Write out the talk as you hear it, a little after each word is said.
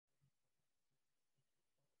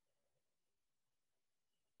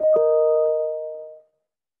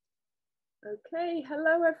Okay,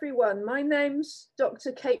 hello everyone. My name's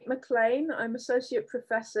Dr. Kate Maclean. I'm Associate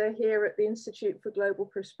Professor here at the Institute for Global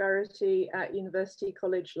Prosperity at University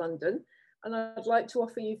College London. And I'd like to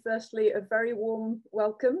offer you firstly a very warm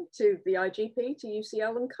welcome to the IGP, to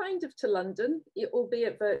UCL, and kind of to London,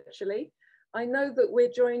 albeit virtually. I know that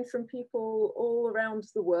we're joined from people all around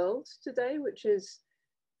the world today, which is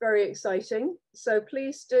very exciting. So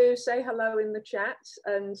please do say hello in the chat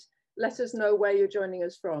and let us know where you're joining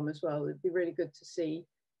us from as well. It'd be really good to see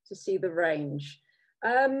the range.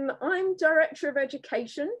 I'm Director of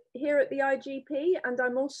Education here at the IGP, and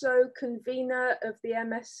I'm also convener of the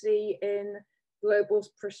MSc in Global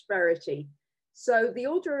Prosperity. So the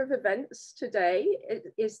order of events today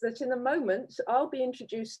is that in a moment, I'll be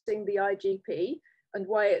introducing the IGP and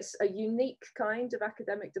why it's a unique kind of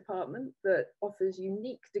academic department that offers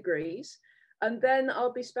unique degrees. And then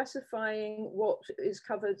I'll be specifying what is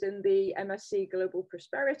covered in the MSc Global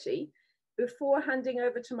Prosperity before handing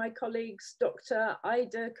over to my colleagues, Dr.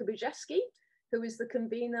 Ida Kubiszewski, who is the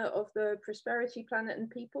convener of the Prosperity Planet and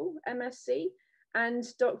People, MSc,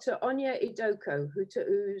 and Dr. Onya Idoko,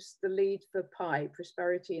 who's the lead for PI,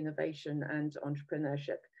 Prosperity, Innovation and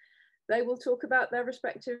Entrepreneurship. They will talk about their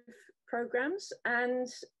respective programs, and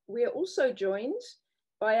we are also joined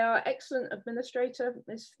by our excellent administrator,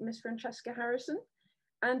 Miss Francesca Harrison.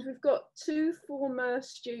 And we've got two former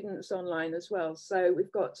students online as well. So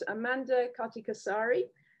we've got Amanda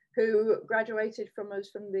Kartikasari, who graduated from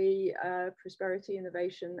us from the Prosperity,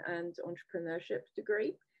 Innovation and Entrepreneurship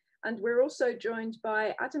degree. And we're also joined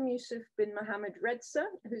by Yusof Bin Mohammed Redza,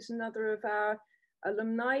 who's another of our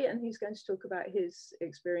alumni, and he's going to talk about his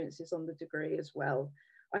experiences on the degree as well.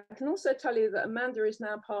 I can also tell you that Amanda is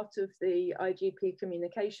now part of the IGP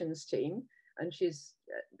communications team, and she's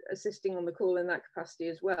assisting on the call in that capacity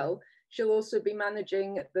as well. She'll also be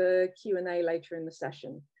managing the Q&A later in the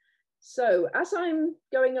session. So as I'm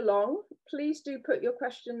going along, please do put your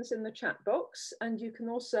questions in the chat box, and you can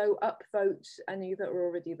also upvote any that are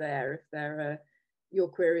already there if your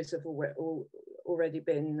queries have already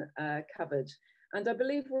been covered. And I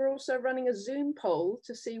believe we're also running a Zoom poll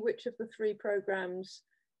to see which of the three programs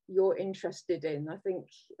you're interested in. I think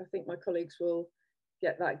my colleagues will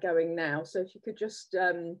get that going now. So if you could just,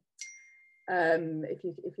 if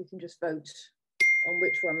you can just vote on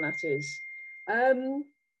which one that is.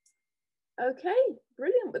 Okay,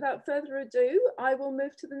 brilliant. Without further ado, I will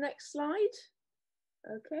move to the next slide.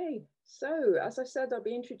 Okay, so as I said, I'll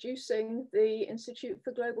be introducing the Institute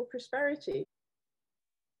for Global Prosperity.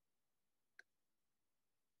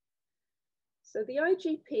 So the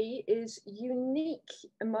IGP is unique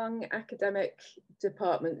among academic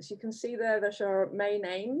departments. You can see there that our main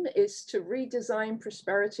aim is to redesign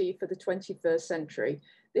prosperity for the 21st century.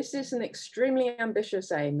 This is an extremely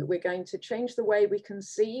ambitious aim. We're going to change the way we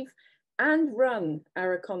conceive and run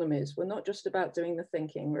our economies. We're not just about doing the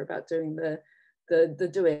thinking, we're about doing the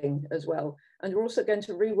doing as well. And we're also going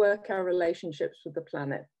to rework our relationships with the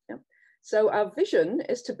planet. Yeah. So our vision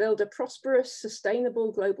is to build a prosperous,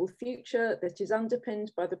 sustainable global future that is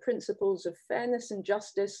underpinned by the principles of fairness and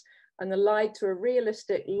justice and allied to a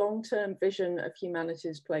realistic long-term vision of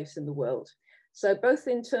humanity's place in the world. So both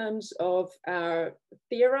in terms of our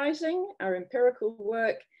theorizing, our empirical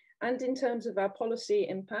work, and in terms of our policy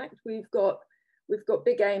impact, we've got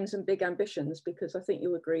big aims and big ambitions, because I think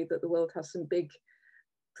you'll agree that the world has some big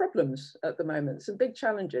problems at the moment, some big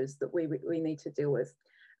challenges that we need to deal with.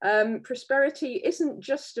 Prosperity isn't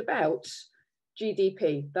just about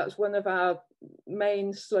GDP. That's one of our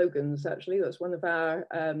main slogans, actually. That's one of our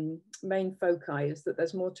main foci, is that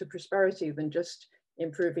there's more to prosperity than just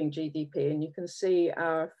improving GDP. And you can see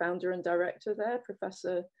our founder and director there,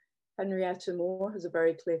 Professor Henrietta Moore, has a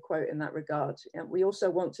very clear quote in that regard. And we also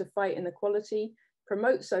want to fight inequality,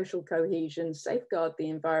 promote social cohesion, safeguard the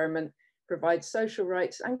environment, provide social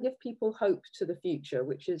rights, and give people hope to the future,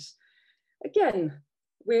 which is, again,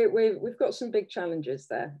 we've got some big challenges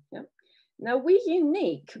there. Yeah. Now, we're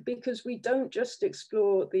unique because we don't just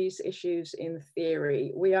explore these issues in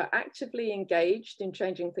theory. We are actively engaged in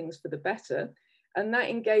changing things for the better, and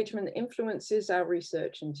that engagement influences our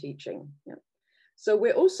research and teaching. Yeah. So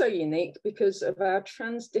we're also unique because of our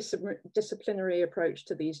transdisciplinary approach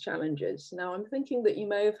to these challenges. Now, I'm thinking that you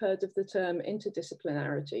may have heard of the term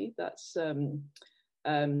interdisciplinarity. That's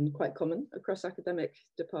quite common across academic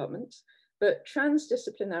departments. But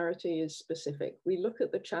transdisciplinarity is specific. We look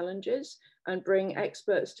at the challenges and bring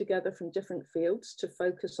experts together from different fields to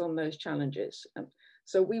focus on those challenges.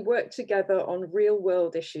 So we work together on real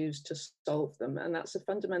world issues to solve them. And that's a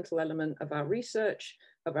fundamental element of our research,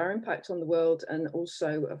 of our impact on the world, and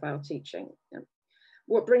also of our teaching.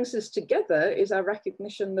 What brings us together is our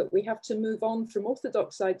recognition that we have to move on from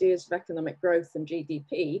orthodox ideas of economic growth and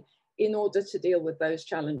GDP in order to deal with those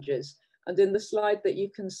challenges. And in the slide that you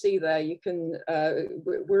can see there, you can,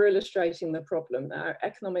 we're illustrating the problem. Our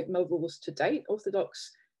economic models to date,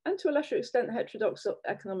 orthodox and to a lesser extent heterodox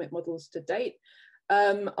economic models to date,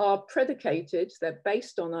 are predicated, they're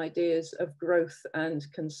based on ideas of growth and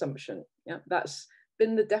consumption. Yeah, that's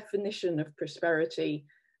been the definition of prosperity,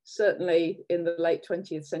 certainly in the late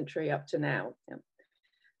 20th century up to now. Yeah.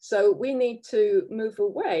 So we need to move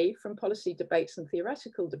away from policy debates and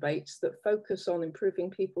theoretical debates that focus on improving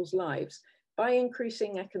people's lives by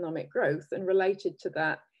increasing economic growth and related to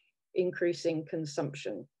that, increasing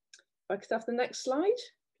consumption. If I could have the next slide,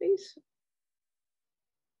 please.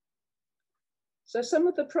 So some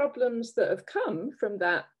of the problems that have come from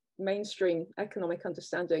that mainstream economic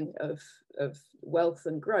understanding of wealth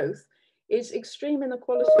and growth is extreme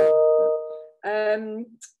inequality.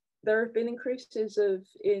 There have been increases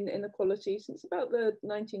in inequality since about the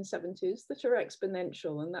 1970s that are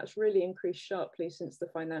exponential, and that's really increased sharply since the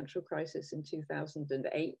financial crisis in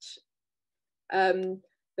 2008.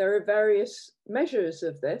 There are various measures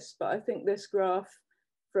of this, but I think this graph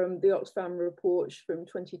from the Oxfam report from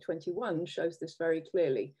 2021 shows this very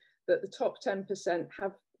clearly, that the top 10%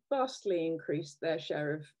 have vastly increased their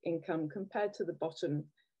share of income compared to the bottom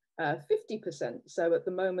 50%. So at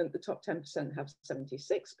the moment, the top 10% have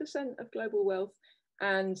 76% of global wealth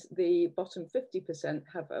and the bottom 50%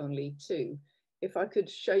 have only 2%. If I could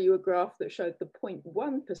show you a graph that showed the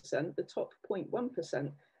 0.1%, the top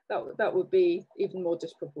 0.1%, that would be even more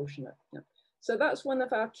disproportionate. Yeah. So that's one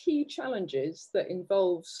of our key challenges that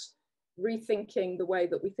involves rethinking the way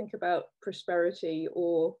that we think about prosperity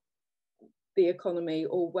or the economy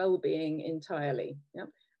or well-being entirely. Yeah.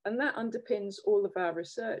 And that underpins all of our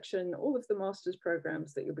research and all of the master's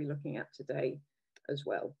programs that you'll be looking at today as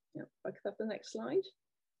well. Yeah. If I could have the next slide.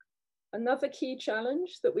 Another key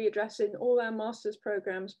challenge that we address in all our master's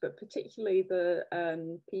programs, but particularly the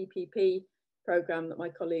PPP program that my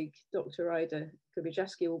colleague, Dr. Ida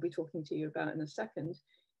Kubiszewski, will be talking to you about in a second,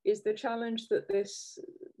 is the challenge that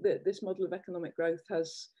this model of economic growth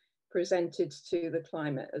has presented to the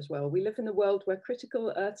climate as well. We live in a world where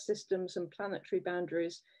critical Earth systems and planetary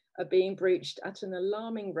boundaries are being breached at an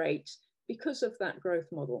alarming rate because of that growth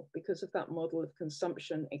model, because of that model of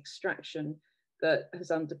consumption, extraction that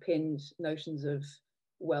has underpinned notions of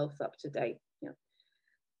wealth up to date. Yeah.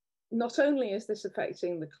 Not only is this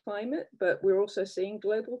affecting the climate, but we're also seeing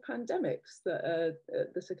global pandemics that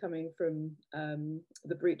are coming from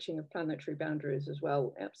the breaching of planetary boundaries as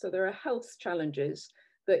well. Yep. So there are health challenges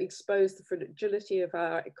that expose the fragility of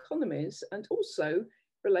our economies and also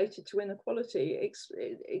related to inequality,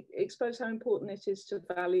 expose how important it is to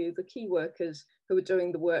value the key workers who are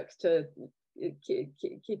doing the work to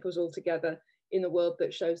keep us all together in a world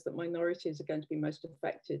that shows that minorities are going to be most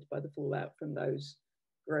affected by the fallout from those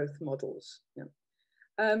growth models. Yeah.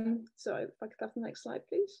 So if I could have the next slide,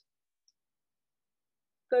 please.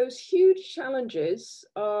 Those huge challenges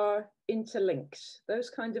are interlinked. Those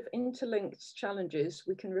kind of interlinked challenges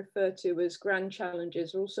we can refer to as grand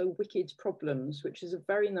challenges, or also wicked problems, which is a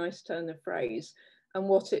very nice turn of phrase. And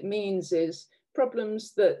what it means is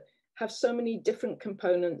problems that have so many different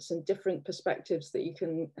components and different perspectives that you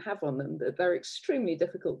can have on them that they're extremely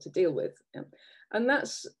difficult to deal with. Yeah. And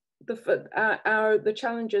that's the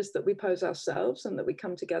challenges that we pose ourselves and that we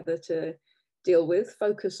come together to deal with,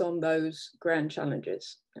 focus on those grand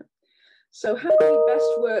challenges. Yeah. So how do we best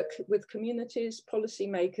work with communities,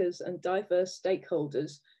 policymakers, and diverse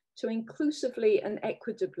stakeholders to inclusively and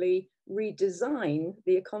equitably redesign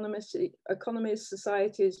the economies,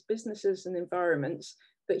 societies, businesses, and environments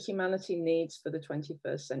that humanity needs for the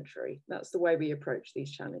 21st century? That's the way we approach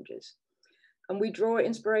these challenges. And we draw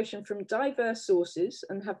inspiration from diverse sources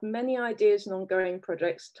and have many ideas and ongoing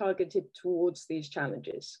projects targeted towards these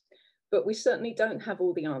challenges. But we certainly don't have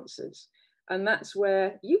all the answers. And that's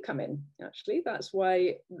where you come in, actually. That's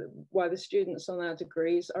why the students on our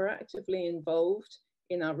degrees are actively involved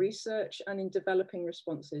in our research and in developing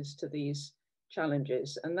responses to these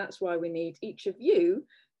challenges. And that's why we need each of you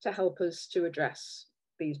to help us to address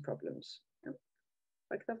these problems. If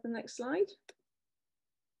I could have the next slide.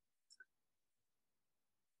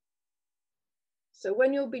 So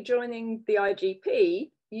when you'll be joining the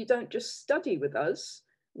IGP, you don't just study with us,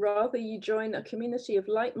 rather you join a community of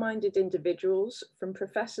like-minded individuals, from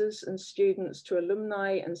professors and students to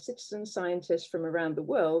alumni and citizen scientists from around the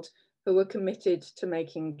world who are committed to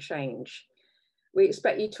making change. We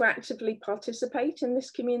expect you to actively participate in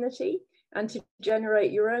this community and to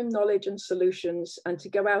generate your own knowledge and solutions and to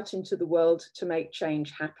go out into the world to make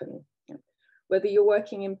change happen. Whether you're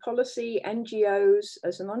working in policy, NGOs,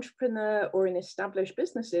 as an entrepreneur, or in established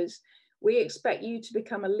businesses, we expect you to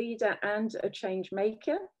become a leader and a change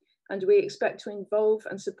maker. And we expect to involve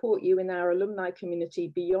and support you in our alumni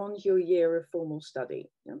community beyond your year of formal study.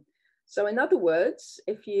 Yeah? So in other words,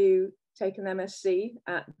 if you take an MSc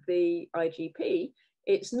at the IGP,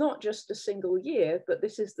 it's not just a single year, but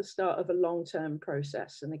this is the start of a long-term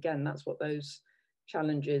process. And again, that's what those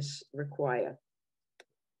challenges require.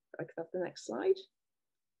 I could have the next slide.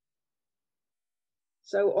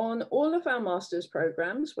 So on all of our master's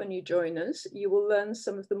programs, when you join us, you will learn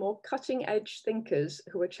some of the more cutting edge thinkers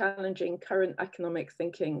who are challenging current economic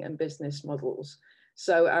thinking and business models.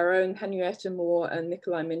 So our own Henrietta Moore and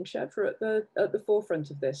Nikolai Minchev are at the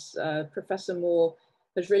forefront of this. Professor Moore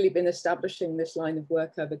has really been establishing this line of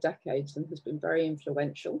work over decades and has been very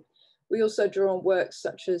influential. We also draw on works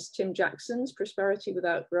such as Tim Jackson's Prosperity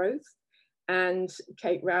Without Growth and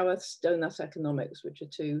Kate Raworth's Donut Economics, which are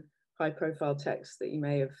two high-profile texts that you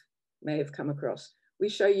may have come across. We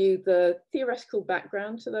show you the theoretical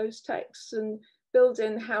background to those texts and build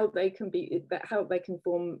in how they can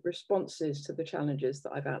form responses to the challenges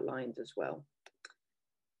that I've outlined as well.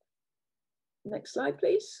 Next slide,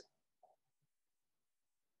 please.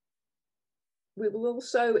 We will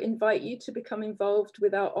also invite you to become involved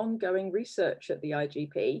with our ongoing research at the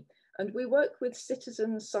IGP. And we work with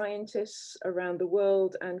citizen scientists around the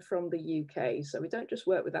world and from the UK. So we don't just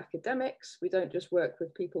work with academics, we don't just work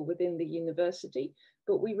with people within the university,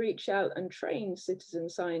 but we reach out and train citizen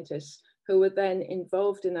scientists who are then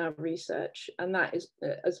involved in our research. And that is,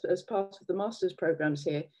 as part of the master's programs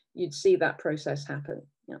here, you'd see that process happen.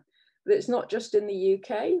 Yeah. But it's not just in the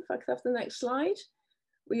UK. If I could have the next slide.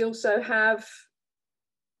 We also have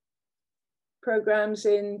programs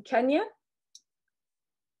in Kenya.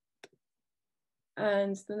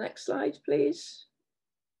 And the next slide, please.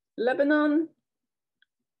 Lebanon.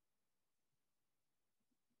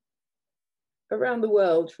 Around the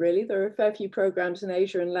world, really. There are a fair few programs in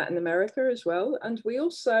Asia and Latin America as well. And we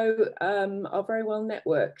also are very well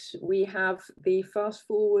networked. We have the Fast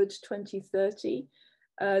Forward 2030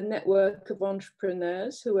 network of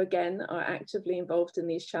entrepreneurs who, again, are actively involved in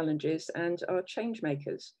these challenges and are change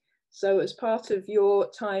makers. So as part of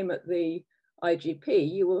your time at the IGP,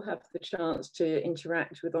 you will have the chance to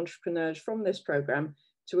interact with entrepreneurs from this program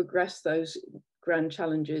to address those grand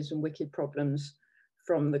challenges and wicked problems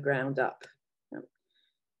from the ground up.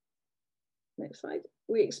 Next slide.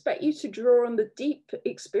 We expect you to draw on the deep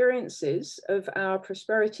experiences of our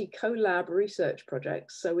Prosperity CoLab research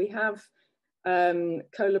projects. So we have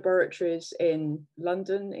co-laboratories in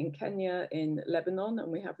London, in Kenya, in Lebanon,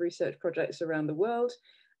 and we have research projects around the world.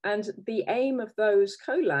 And the aim of those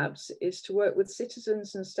co-labs is to work with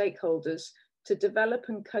citizens and stakeholders to develop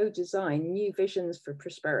and co-design new visions for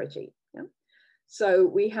prosperity. Yeah? So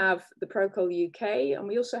we have the Procol UK, and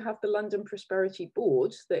we also have the London Prosperity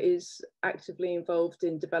Board that is actively involved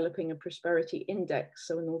in developing a prosperity index,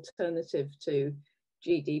 so an alternative to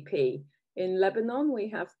GDP. In Lebanon, we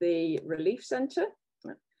have the Relief Centre,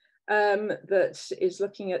 that is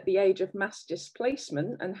looking at the age of mass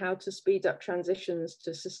displacement and how to speed up transitions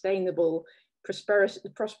to sustainable,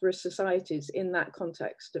 prosperous societies in that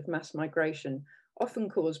context of mass migration, often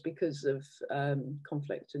caused because of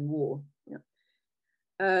conflict and war. Yeah.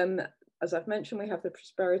 As I've mentioned, we have the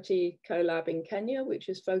Prosperity CoLab in Kenya, which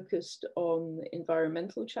is focused on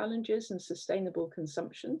environmental challenges and sustainable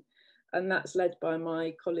consumption. And that's led by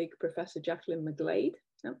my colleague, Professor Jacqueline McGlade.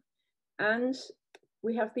 Yeah. And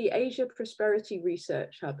we have the Asia Prosperity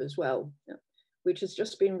Research Hub as well, which has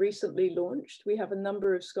just been recently launched. We have a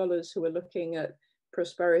number of scholars who are looking at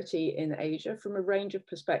prosperity in Asia from a range of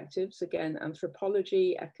perspectives, again,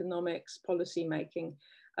 anthropology, economics, policy making,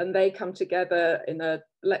 and they come together in a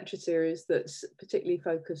lecture series that's particularly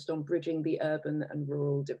focused on bridging the urban and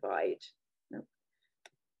rural divide.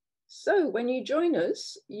 So when you join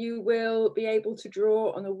us, you will be able to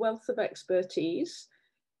draw on a wealth of expertise.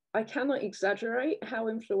 I cannot exaggerate how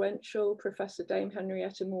influential Professor Dame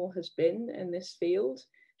Henrietta Moore has been in this field.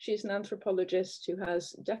 She's an anthropologist who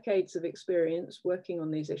has decades of experience working on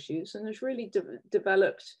these issues and has really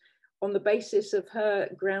developed on the basis of her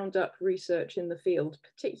ground up research in the field,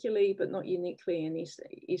 particularly but not uniquely in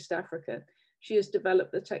East Africa. She has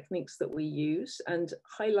developed the techniques that we use and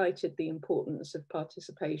highlighted the importance of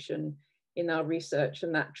participation in our research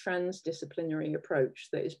and that transdisciplinary approach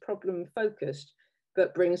that is problem focused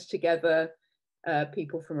but brings together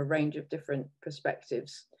people from a range of different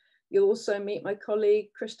perspectives. You'll also meet my colleague,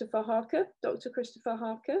 Christopher Harker, Dr. Christopher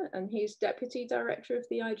Harker, and he's Deputy Director of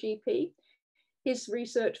the IGP. His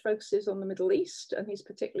research focuses on the Middle East, and he's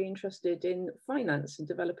particularly interested in finance and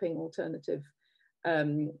developing alternative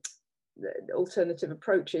alternative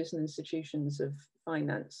approaches and institutions of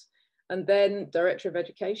finance. And then Director of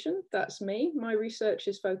Education, that's me. My research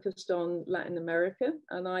is focused on Latin America,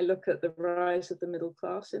 and I look at the rise of the middle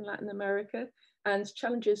class in Latin America and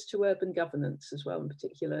challenges to urban governance as well, in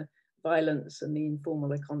particular violence and the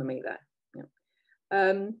informal economy there.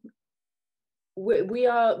 Yeah. We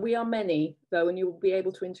are many, though, and you'll be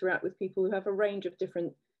able to interact with people who have a range of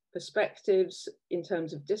different perspectives in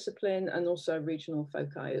terms of discipline and also regional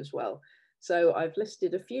foci as well. So I've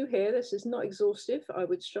listed a few here. This is not exhaustive. I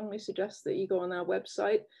would strongly suggest that you go on our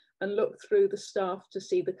website and look through the staff to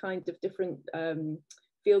see the kind of different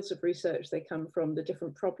fields of research they come from, the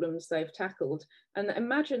different problems they've tackled, and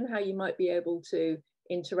imagine how you might be able to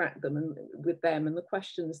interact with them and the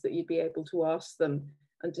questions that you'd be able to ask them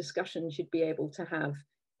and discussions you'd be able to have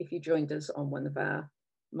if you joined us on one of our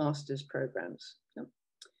master's programs.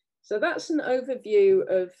 So that's an overview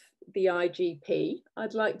of the IGP.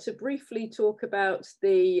 I'd like to briefly talk about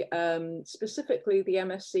the specifically the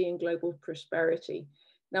MSc in Global Prosperity.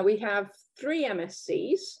 Now we have 3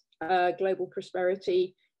 MScs, Global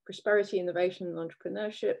Prosperity, Prosperity, Innovation and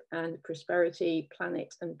Entrepreneurship, and Prosperity,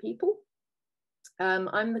 Planet and People.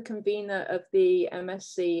 I'm the convener of the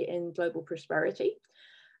MSc in Global Prosperity.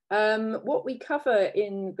 What we cover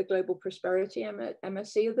in the Global Prosperity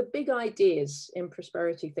MSc are the big ideas in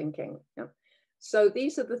prosperity thinking. Yeah. So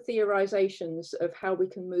these are the theorizations of how we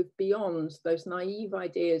can move beyond those naive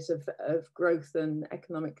ideas of growth and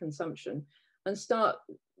economic consumption and start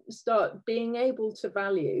being able to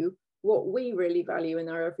value what we really value in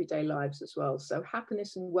our everyday lives as well. So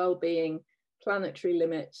happiness and well-being, planetary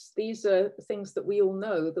limits, these are things that we all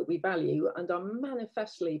know that we value and are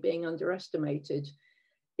manifestly being underestimated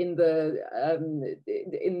in the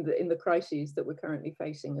crises that we're currently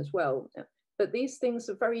facing as well. But these things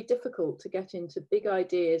are very difficult to get into big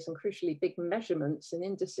ideas and crucially big measurements and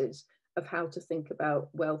indices of how to think about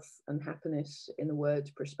wealth and happiness in the word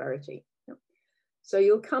prosperity. So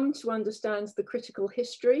you'll come to understand the critical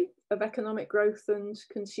history of economic growth and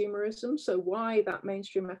consumerism. So why that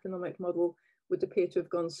mainstream economic model would appear to have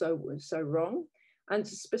gone so wrong, and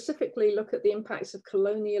to specifically look at the impacts of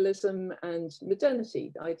colonialism and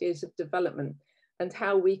modernity, the ideas of development, and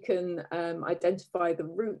how we can identify the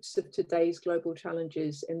roots of today's global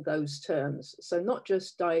challenges in those terms. So not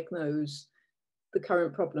just diagnose the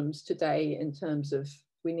current problems today in terms of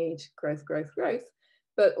we need growth, growth, growth,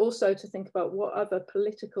 but also to think about what other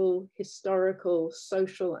political, historical,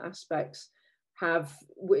 social aspects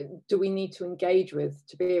do we need to engage with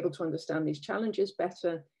to be able to understand these challenges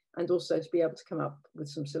better and also to be able to come up with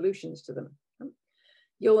some solutions to them.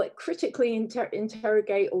 You'll critically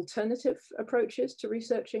interrogate alternative approaches to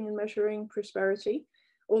researching and measuring prosperity.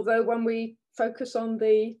 Although when we focus on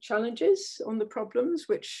the challenges, on the problems,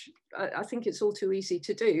 which I think it's all too easy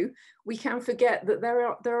to do, we can forget that there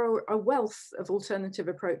are a wealth of alternative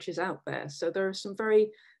approaches out there. So there are some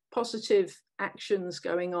very positive actions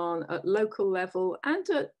going on at local level and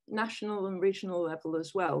at national and regional level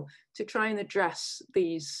as well to try and address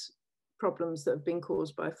these problems that have been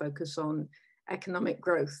caused by a focus on economic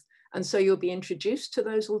growth. And so you'll be introduced to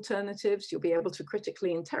those alternatives, you'll be able to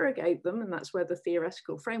critically interrogate them, and that's where the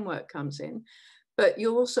theoretical framework comes in. But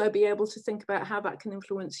you'll also be able to think about how that can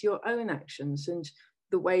influence your own actions and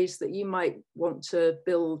the ways that you might want to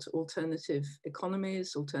build alternative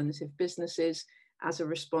economies, alternative businesses as a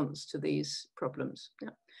response to these problems. Yeah.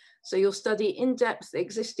 So you'll study in-depth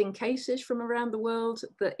existing cases from around the world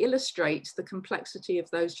that illustrate the complexity of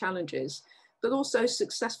those challenges, but also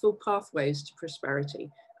successful pathways to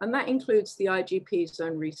prosperity. And that includes the IGP's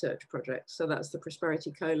own research projects. So that's the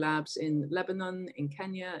Prosperity Co-Labs in Lebanon, in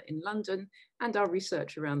Kenya, in London, and our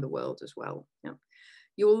research around the world as well. Yeah.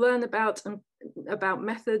 You'll learn about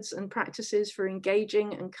methods and practices for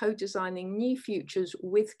engaging and co-designing new futures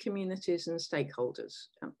with communities and stakeholders.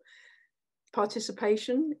 Yeah.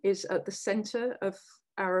 Participation is at the center of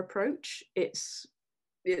our approach.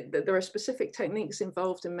 There are specific techniques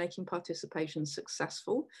involved in making participation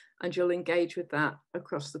successful, and you'll engage with that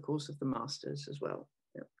across the course of the Masters as well.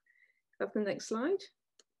 Yeah. Have the next slide.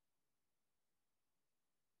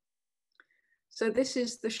 So this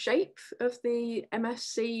is the shape of the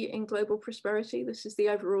MSc in Global Prosperity. This is the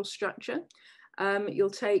overall structure. You'll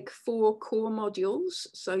take 4 core modules.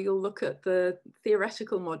 So you'll look at the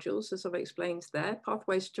theoretical modules, as I've explained there,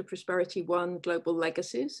 Pathways to Prosperity 1, Global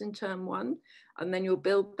Legacies in term 1. And then you'll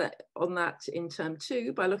build on that in term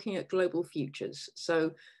 2 by looking at global futures.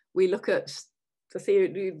 So we look at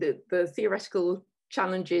the theoretical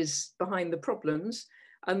challenges behind the problems,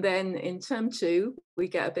 And then in term 2, we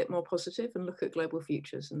get a bit more positive and look at global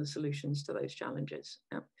futures and the solutions to those challenges.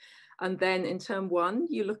 Yeah. And then in term 1,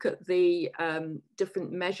 you look at the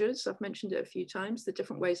different measures. I've mentioned it a few times, the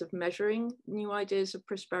different ways of measuring new ideas of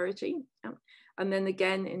prosperity. Yeah. And then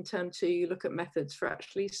again, in term 2, you look at methods for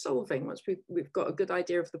actually solving. Once we've got a good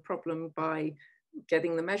idea of the problem by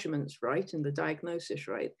getting the measurements right and the diagnosis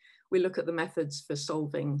right, we look at the methods for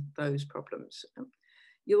solving those problems. Yeah.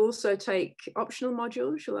 You'll also take optional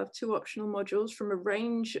modules. You'll have 2 optional modules from a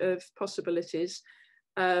range of possibilities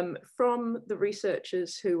from the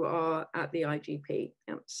researchers who are at the IGP.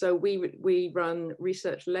 So we run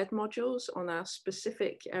research-led modules on our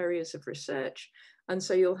specific areas of research. And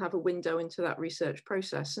so you'll have a window into that research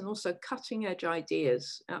process and also cutting-edge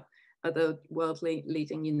ideas at the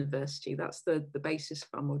world-leading university. That's the basis of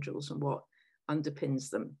our modules and what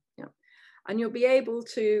underpins them. Yeah. And you'll be able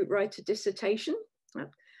to write a dissertation.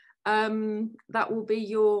 That will be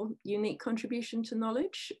your unique contribution to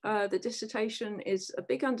knowledge. The dissertation is a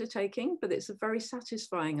big undertaking, but it's a very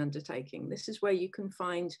satisfying undertaking. This is where you can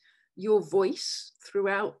find your voice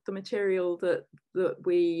throughout the material that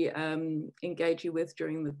we engage you with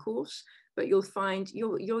during the course, but you'll find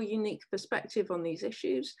your unique perspective on these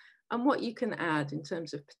issues and what you can add in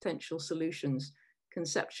terms of potential solutions,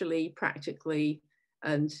 conceptually, practically,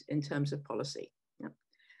 and in terms of policy.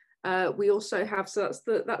 We also have, so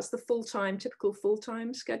that's the full-time, typical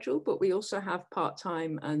full-time schedule, but we also have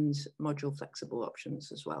part-time and module flexible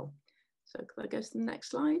options as well. So could I go to the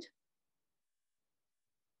next slide?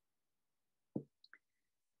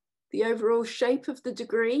 The overall shape of the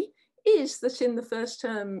degree is that in the first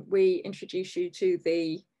term, we introduce you to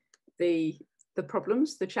the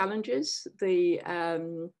problems, the challenges,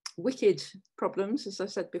 the wicked problems, as I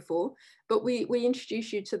said before, but we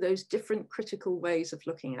introduce you to those different critical ways of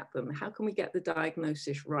looking at them. How can we get the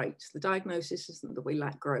diagnosis right? The diagnosis isn't that we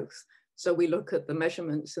lack growth. So we look at the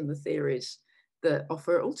measurements and the theories that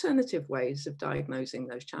offer alternative ways of diagnosing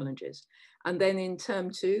those challenges. And then in term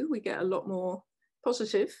 2, we get a lot more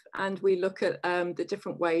positive and we look at the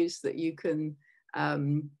different ways that you can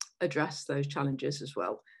address those challenges as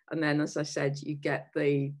well. And then, as I said, you get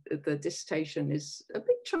the dissertation is a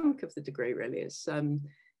big chunk of the degree, really.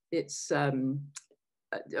 It's a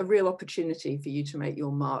real opportunity for you to make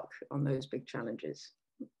your mark on those big challenges.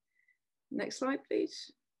 Next slide,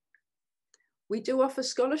 please. We do offer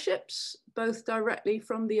scholarships, both directly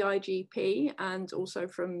from the IGP and also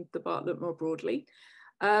from the Bartlett more broadly.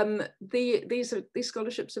 These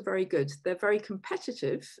scholarships are very good. They're very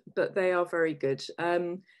competitive, but they are very good.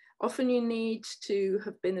 Often you need to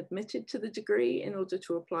have been admitted to the degree in order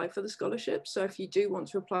to apply for the scholarship. So if you do want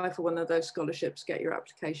to apply for one of those scholarships, get your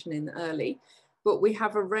application in early. But we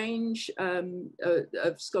have a range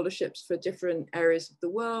of scholarships for different areas of the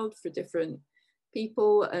world, for different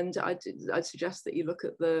people. And I'd suggest that you look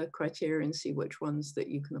at the criteria and see which ones that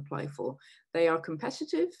you can apply for. They are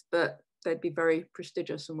competitive, but they'd be very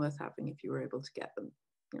prestigious and worth having if you were able to get them.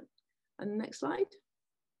 Yeah. And next slide.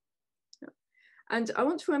 And I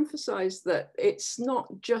want to emphasize that it's not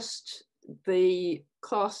just the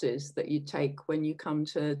classes that you take when you come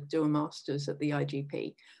to do a master's at the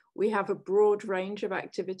IGP. We have a broad range of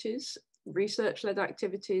activities, research-led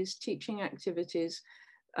activities, teaching activities,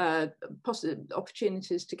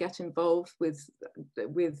 opportunities to get involved with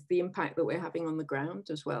the impact that we're having on the ground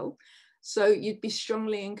as well. So you'd be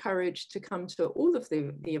strongly encouraged to come to all of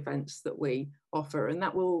the events that we offer, and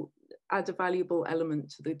that will add a valuable element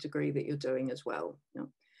to the degree that you're doing as well. Yeah.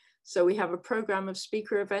 So we have a program of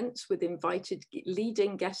speaker events with invited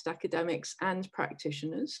leading guest academics and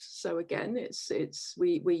practitioners. So again,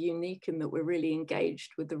 we're unique in that we're really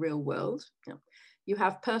engaged with the real world. Yeah. You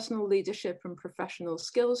have personal leadership and professional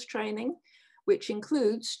skills training, which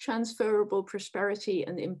includes transferable prosperity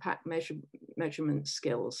and impact measurement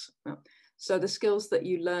skills. Yeah. So the skills that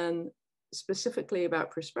you learn specifically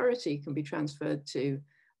about prosperity can be transferred to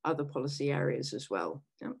other policy areas as well,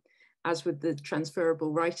 yeah, as with the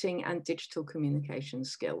transferable writing and digital communication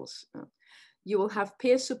skills. You will have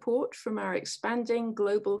peer support from our expanding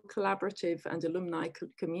global collaborative and alumni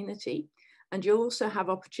community, and you'll also have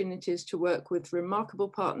opportunities to work with remarkable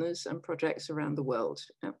partners and projects around the world.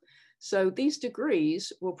 Yeah. So these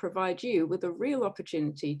degrees will provide you with a real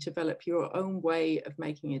opportunity to develop your own way of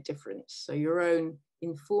making a difference. So your own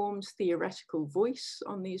informed theoretical voice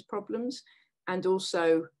on these problems, and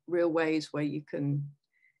also real ways where you can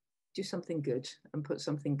do something good and put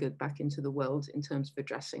something good back into the world in terms of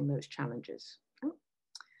addressing those challenges. Oh.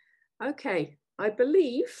 Okay, I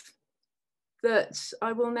believe that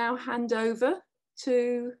I will now hand over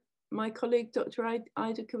to my colleague, Dr.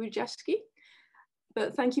 Ida Kubiszewski.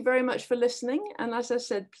 But thank you very much for listening. And as I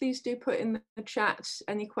said, please do put in the chat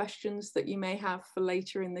any questions that you may have for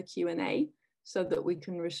later in the Q&A so that we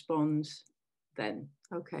can respond then.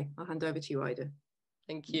 Okay, I'll hand over to you, Ida.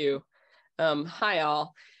 Thank you. Hi,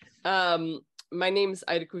 all. My name is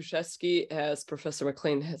Ida Kubiszewski, as Professor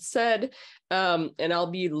Maclean has said, and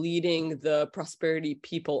I'll be leading the Prosperity,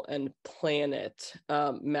 People, and Planet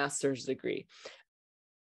master's degree.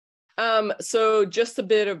 So just a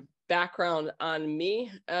bit of background on me.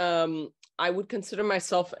 I would consider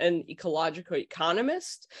myself an ecological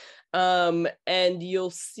economist, and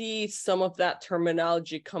you'll see some of that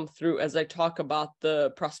terminology come through as I talk about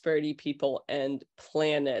the Prosperity, People, and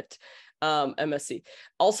Planet MSc.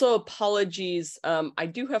 Also, apologies, I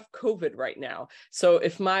do have COVID right now, so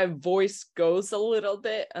if my voice goes a little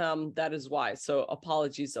bit, that is why, so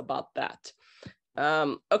apologies about that.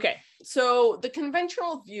 Okay, so the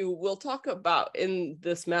conventional view we'll talk about in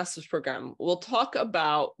this master's program, we'll talk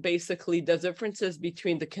about basically the differences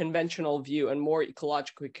between the conventional view and more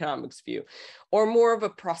ecological economics view, or more of a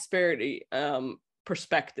prosperity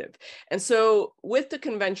perspective. And so with the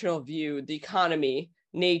conventional view, the economy,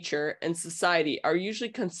 nature, and society are usually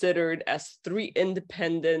considered as three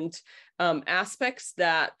independent aspects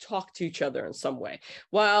that talk to each other in some way,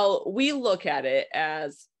 while we look at it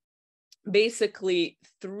as basically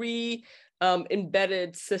three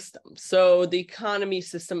embedded systems. So the economy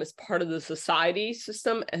system is part of the society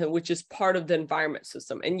system, which is part of the environment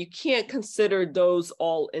system. And you can't consider those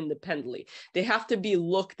all independently. They have to be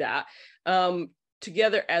looked at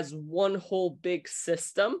together as one whole big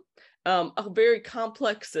system, a very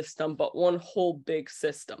complex system, but one whole big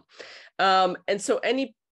system. And so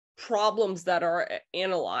any problems that are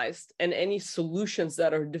analyzed and any solutions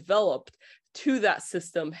that are developed to that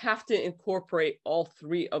system have to incorporate all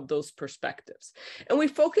three of those perspectives. And we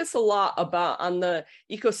focus a lot on the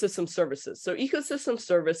ecosystem services. So ecosystem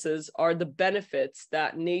services are the benefits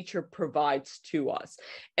that nature provides to us.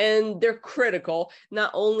 And they're critical,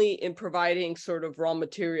 not only in providing sort of raw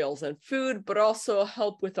materials and food, but also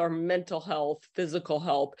help with our mental health, physical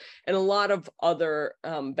health, and a lot of other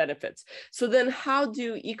benefits. So then how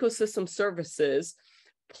do ecosystem services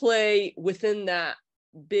play within that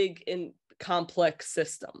big and complex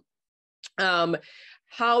system?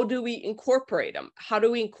 How do we incorporate them? How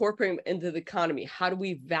do we incorporate them into the economy? How do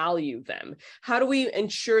we value them? How do we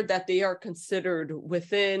ensure that they are considered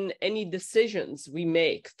within any decisions we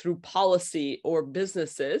make through policy or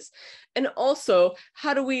businesses? And also,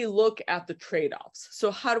 how do we look at the trade-offs?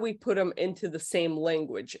 So how do we put them into the same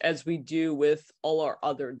language as we do with all our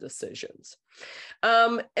other decisions?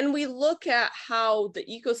 And we look at how the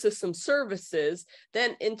ecosystem services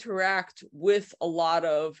then interact with a lot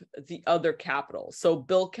of the other capital. So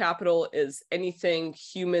build capital is anything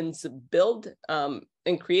humans build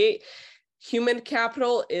and create. Human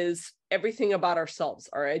capital is everything about ourselves,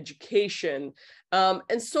 our education,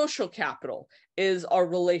 and social capital is our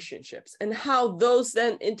relationships and how those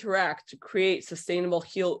then interact to create sustainable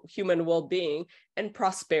human well-being and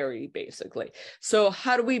prosperity, basically. So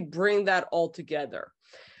how do we bring that all together?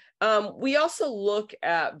 We also look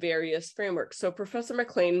at various frameworks. So Professor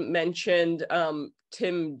Maclean mentioned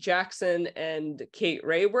Tim Jackson and Kate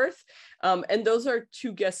Raworth, and those are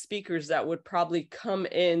two guest speakers that would probably come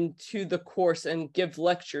into the course and give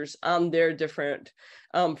lectures on their different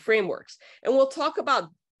frameworks. And we'll talk about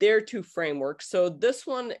their two frameworks. So this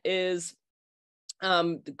one is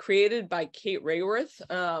created by Kate Raworth,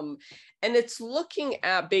 and it's looking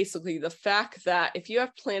at basically the fact that if you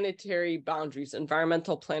have planetary boundaries,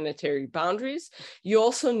 environmental planetary boundaries, you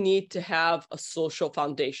also need to have a social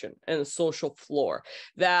foundation and a social floor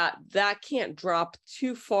that can't drop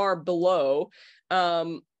too far below,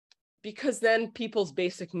 because then people's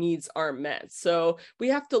basic needs aren't met. So we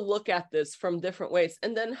have to look at this from different ways.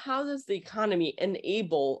 And then how does the economy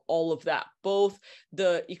enable all of that, both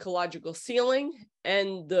the ecological ceiling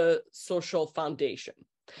and the social foundation?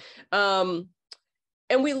 And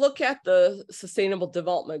we look at the Sustainable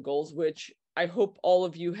Development Goals, which I hope all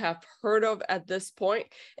of you have heard of at this point,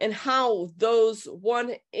 and how those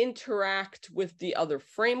interact with the other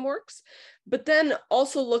frameworks, but then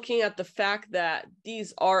also looking at the fact that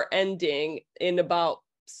these are ending in about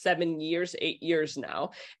 7 years, 8 years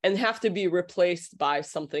now, and have to be replaced by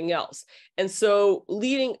something else. And so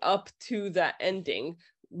leading up to that ending,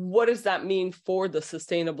 what does that mean for the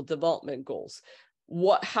Sustainable Development Goals?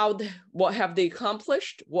 What have they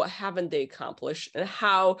accomplished? What haven't they accomplished? And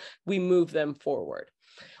how we move them forward.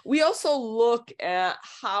 We also look at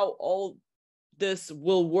how all this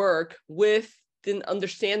will work with the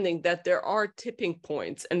understanding that there are tipping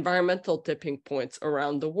points, environmental tipping points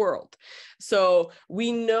around the world. So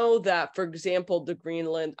we know that, for example, the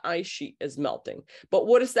Greenland ice sheet is melting. But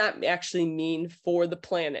what does that actually mean for the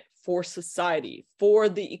planet, for society, for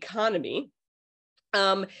the economy?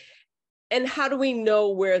 And how do we know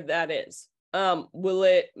where that is? Will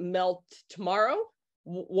it melt tomorrow?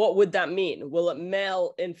 What would that mean? Will it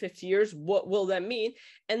melt in 50 years? What will that mean?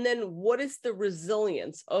 And then what is the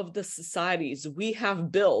resilience of the societies we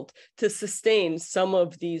have built to sustain some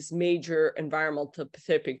of these major environmental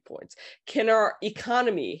tipping points? Can our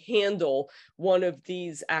economy handle one of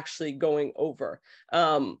these actually going over,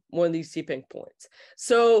 one of these tipping points?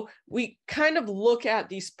 So we kind of look at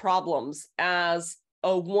these problems as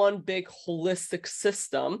a one big holistic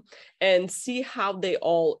system and see how they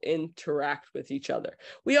all interact with each other.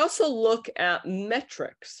 We also look at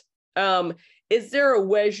metrics. Is there a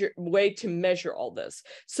way to measure all this?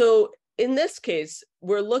 So in this case,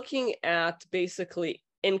 we're looking at basically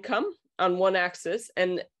income on one axis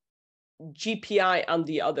and GPI on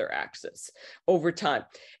the other axis over time.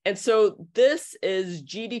 And so this is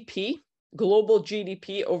GDP, global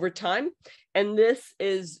GDP over time, and this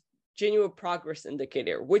is genuine progress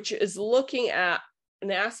indicator, which is looking at an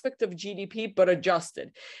aspect of GDP, but adjusted.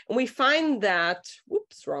 And we find that,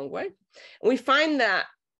 whoops, wrong way. And we find that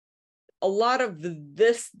a lot of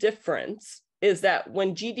this difference is that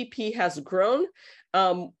when GDP has grown,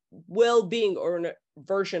 well-being or a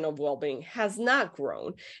version of well-being has not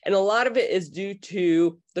grown. And a lot of it is due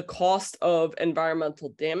to the cost of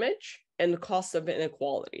environmental damage and the cost of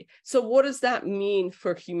inequality. So what does that mean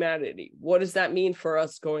for humanity? What does that mean for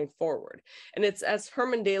us going forward? And it's, as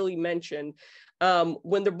Herman Daly mentioned,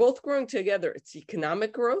 when they're both growing together, it's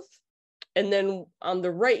economic growth. And then on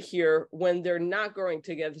the right here, when they're not growing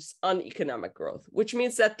together, it's uneconomic growth, which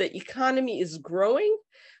means that the economy is growing,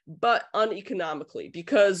 but uneconomically,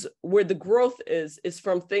 because where the growth is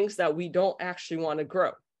from things that we don't actually want to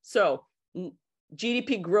grow. So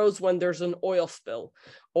GDP grows when there's an oil spill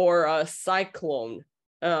or a cyclone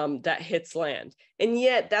that hits land. And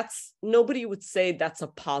yet nobody would say that's a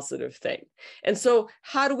positive thing. And so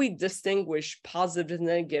how do we distinguish positives and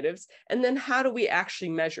negatives? And then how do we actually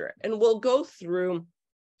measure it? And we'll go through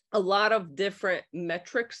a lot of different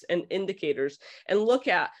metrics and indicators and look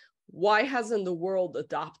at why hasn't the world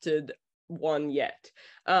adopted one yet?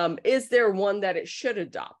 Is there one that it should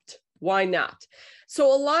adopt? Why not?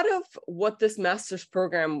 So a lot of what this master's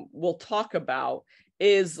program will talk about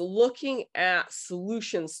is looking at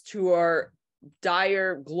solutions to our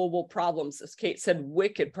dire global problems, as Kate said,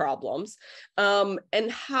 wicked problems,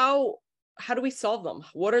 and how do we solve them?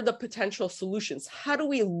 What are the potential solutions? How do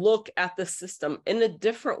we look at the system in a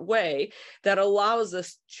different way that allows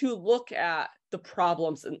us to look at the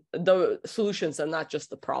problems and the solutions and not just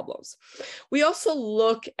the problems? We also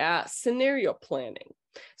look at scenario planning.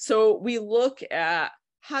 So we look at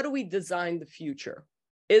how do we design the future?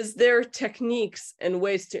 Is there techniques and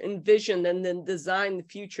ways to envision and then design the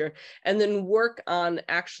future and then work on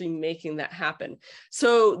actually making that happen?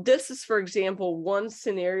 So this is, for example, one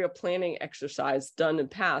scenario planning exercise done in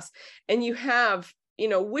past, and you have,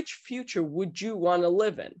 which future would you want to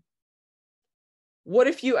live in? What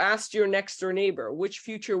if you asked your next door neighbor, which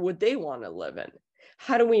future would they want to live in?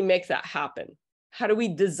 How do we make that happen? How do we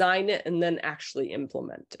design it and then actually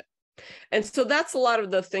implement it? And so that's a lot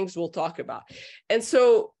of the things we'll talk about. And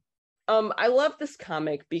so I love this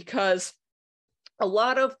comic because a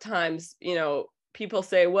lot of times, people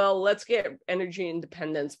say, well, let's get energy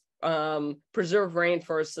independence, preserve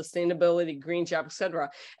rainforest, sustainability, green jobs, etc.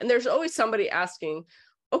 And there's always somebody asking,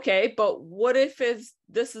 okay, but what if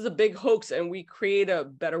this is a big hoax and we create a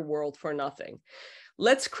better world for nothing?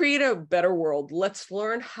 Let's create a better world. Let's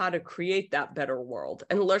learn how to create that better world,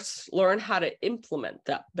 and let's learn how to implement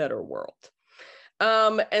that better world.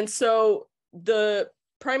 And so the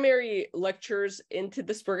primary lectures into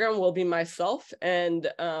this program will be myself and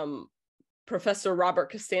Professor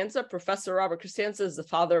Robert Costanza. Professor Robert Costanza is the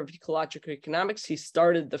father of ecological economics. He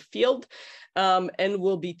started the field and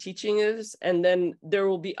will be teaching this, and then there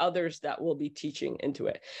will be others that will be teaching into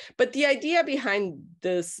it. But the idea behind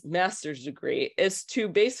this master's degree is to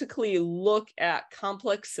basically look at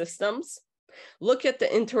complex systems, look at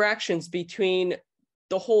the interactions between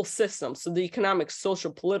the whole system, so the economic,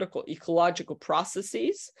 social, political, ecological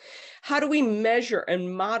processes. How do we measure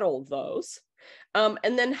and model those? And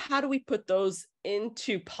then how do we put those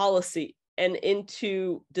into policy and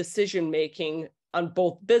into decision-making on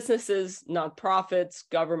both businesses, nonprofits,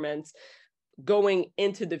 governments, going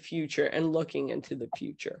into the future and looking into the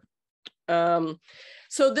future?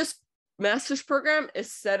 So this master's program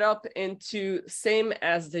is set up into same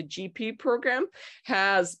as the GP program,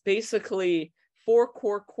 has basically 4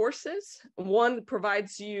 core courses. One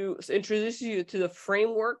introduces you to the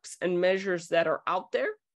frameworks and measures that are out there.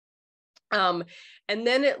 And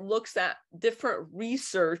then it looks at different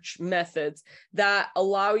research methods that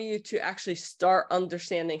allow you to actually start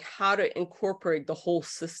understanding how to incorporate the whole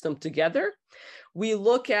system together. We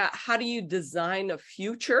look at how do you design a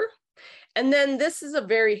future. And then this is a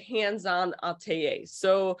very hands-on atelier.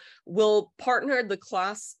 So we'll partner the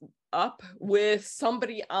class up with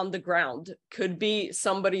somebody on the ground. Could be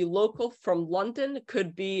somebody local from London,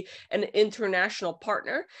 could be an international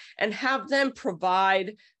partner, and have them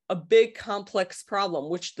provide a big complex problem,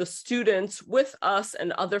 which the students with us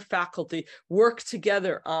and other faculty work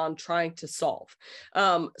together on trying to solve.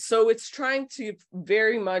 So it's trying to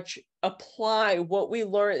very much apply what we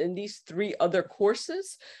learned in these 3 other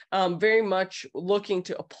courses, very much looking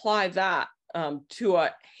to apply that to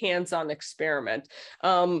a hands-on experiment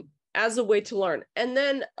as a way to learn. And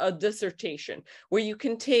then a dissertation where you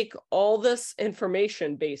can take all this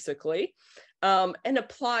information basically and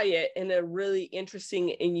apply it in a really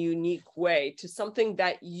interesting and unique way to something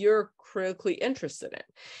that you're critically interested in.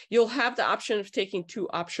 You'll have the option of taking 2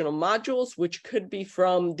 optional modules, which could be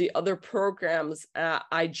from the other programs at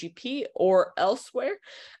IGP or elsewhere,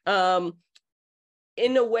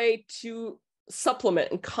 in a way to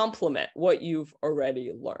supplement and complement what you've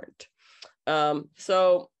already learned.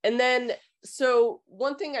 So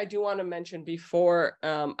one thing I do want to mention before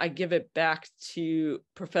I give it back to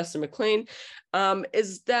Professor Maclean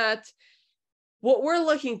is that what we're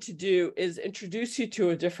looking to do is introduce you to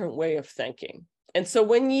a different way of thinking. And so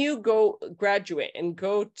when you go graduate and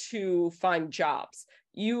go to find jobs,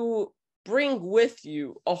 you bring with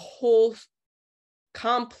you a whole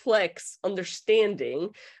complex understanding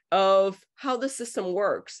of how the system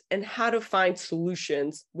works and how to find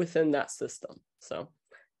solutions within that system. So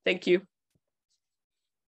thank you.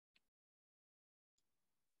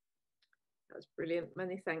 That's brilliant.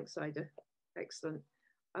 Many thanks, Ida. Excellent.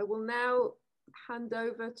 I will now hand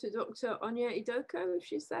over to Dr. Onya Idoko, if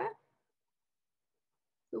she's there,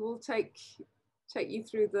 who will take you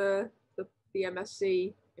through the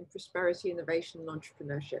MSc in Prosperity, Innovation, and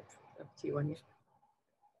Entrepreneurship. Over to you, Onya.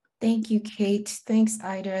 Thank you, Kate. Thanks,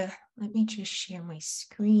 Ida. Let me just share my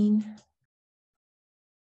screen.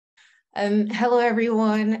 Hello,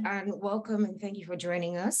 everyone, and welcome, and thank you for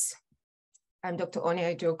joining us. I'm Dr.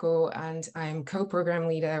 Onya Idoko, and I'm co-program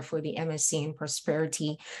leader for the MSc in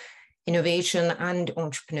Prosperity, Innovation, and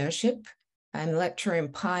Entrepreneurship. I'm a lecturer in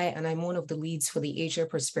PI, and I'm one of the leads for the Asia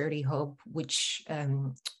Prosperity Hub, which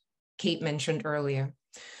Kate mentioned earlier.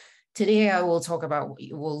 Today, I will talk about what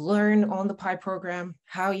you will learn on the PI program,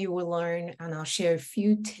 how you will learn, and I'll share a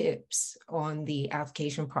few tips on the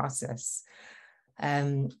application process.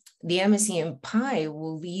 The MSc in PI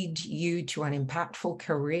will lead you to an impactful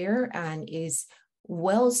career and is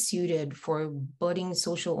well suited for budding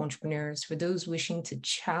social entrepreneurs, for those wishing to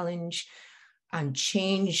challenge and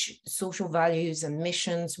change social values and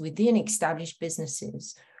missions within established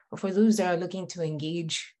businesses, or for those that are looking to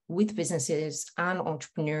engage with businesses and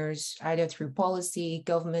entrepreneurs, either through policy,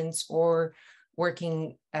 governments, or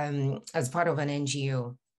working as part of an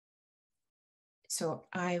NGO. So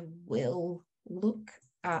I will look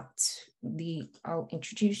at I'll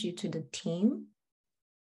introduce you to the team.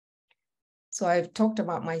 So I've talked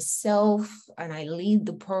about myself, and I lead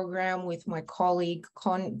the program with my colleague,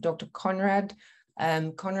 Dr. Conrad.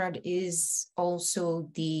 Conrad is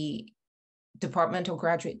also the departmental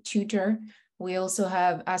graduate tutor. We also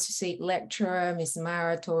have associate lecturer, Ms.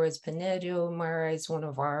 Mara Torres Pinedo. Mara is one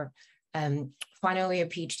of our final year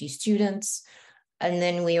PhD students. And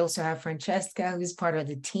then we also have Francesca, who's part of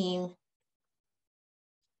the team.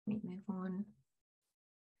 Let me move on.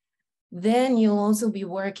 Then you'll also be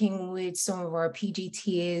working with some of our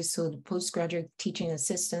PGTAs, so the postgraduate teaching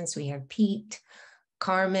assistants. We have Pete,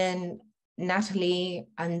 Carmen, Natalie,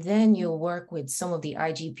 and then you'll work with some of the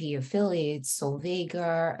IGP affiliates,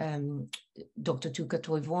 Solvega, Dr. Tuka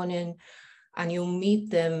Toivonen, and you'll meet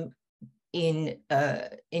them in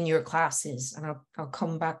your classes. And I'll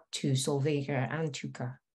come back to Solvega and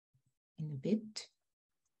Tuka in a bit.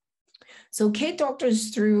 So Kate talked us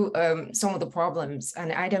through some of the problems,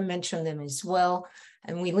 and Ida mentioned them as well.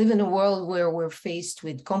 And we live in a world where we're faced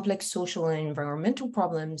with complex social and environmental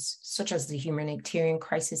problems, such as the humanitarian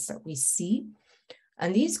crisis that we see.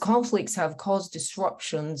 And these conflicts have caused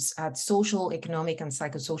disruptions at social, economic, and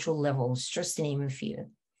psychosocial levels, just to name a few.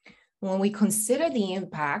 When we consider the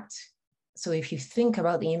impact, so if you think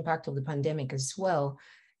about the impact of the pandemic as well,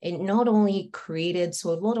 it not only created, so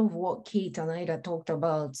a lot of what Kate and Ida talked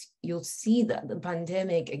about, you'll see that the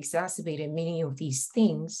pandemic exacerbated many of these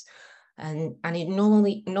things. And it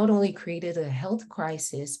not only created a health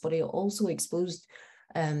crisis, but it also exposed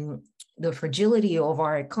the fragility of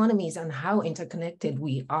our economies and how interconnected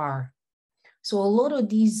we are. So a lot of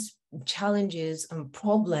these challenges and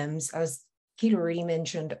problems, as Kate already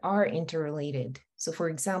mentioned, are interrelated. So for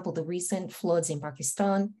example, the recent floods in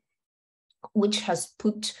Pakistan, which has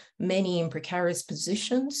put many in precarious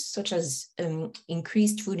positions, such as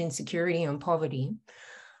increased food insecurity and poverty.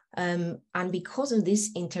 And because of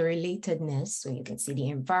this interrelatedness, so you can see the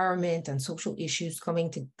environment and social issues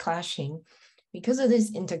coming to clashing, because of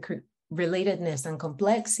this interrelatedness and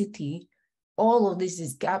complexity, all of this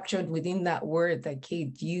is captured within that word that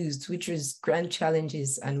Kate used, which was grand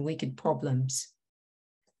challenges and wicked problems.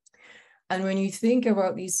 And when you think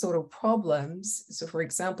about these sort of problems, so for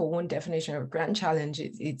example, one definition of grand challenge,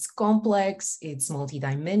 it's complex, it's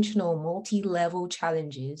multidimensional, multi-level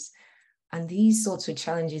challenges. And these sorts of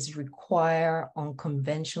challenges require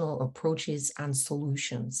unconventional approaches and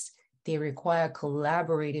solutions. They require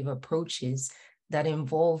collaborative approaches that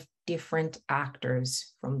involve different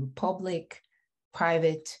actors from the public,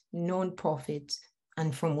 private, non-profit,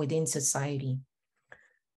 and from within society.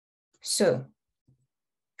 So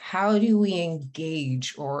how do we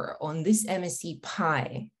engage, or on this MSc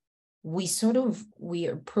Pi, we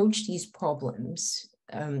approach these problems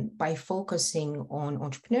by focusing on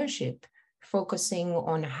entrepreneurship, focusing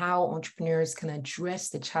on how entrepreneurs can address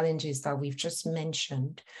the challenges that we've just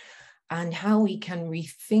mentioned, and how we can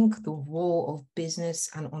rethink the role of business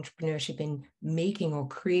and entrepreneurship in making or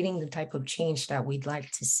creating the type of change that we'd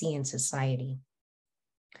like to see in society.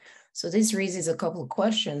 So this raises a couple of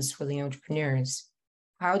questions for the entrepreneurs.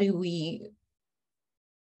 How do we,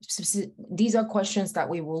 these are questions that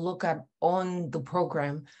we will look at on the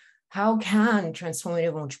program. How can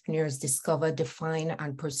transformative entrepreneurs discover, define,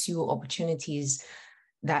 and pursue opportunities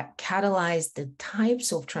that catalyze the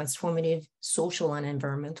types of transformative social and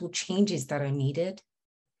environmental changes that are needed?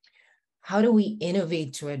 How do we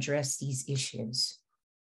innovate to address these issues?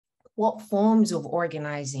 What forms of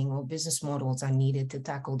organizing or business models are needed to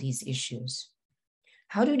tackle these issues?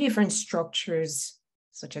 How do different structures,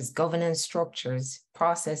 such as governance structures,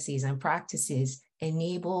 processes, and practices,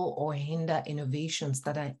 enable or hinder innovations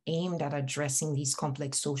that are aimed at addressing these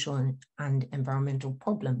complex social and environmental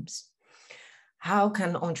problems? How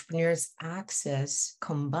can entrepreneurs access,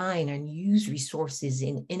 combine, and use resources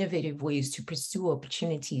in innovative ways to pursue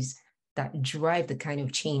opportunities that drive the kind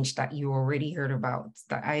of change that you already heard about,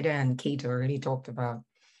 that Ida and Kate already talked about?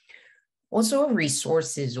 What sort of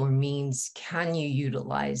resources or means can you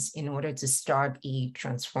utilize in order to start a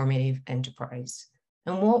transformative enterprise?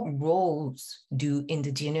 And what roles do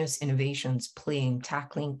indigenous innovations play in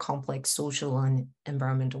tackling complex social and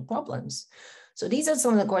environmental problems? So these are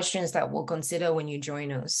some of the questions that we'll consider when you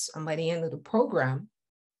join us. And by the end of the program,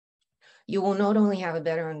 you will not only have a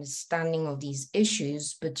better understanding of these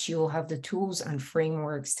issues, but you will have the tools and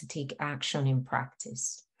frameworks to take action in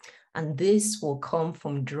practice. And this will come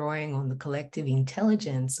from drawing on the collective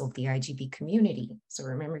intelligence of the IGP community. So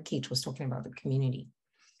remember, Kate was talking about the community.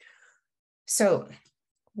 So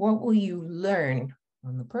what will you learn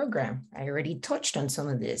on the program? I already touched on some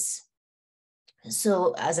of this.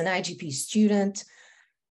 So as an IGP student,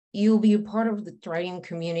 you'll be a part of the thriving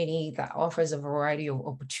community that offers a variety of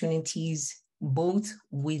opportunities, both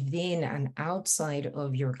within and outside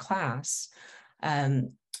of your class.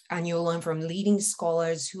 And you'll learn from leading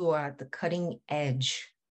scholars who are at the cutting edge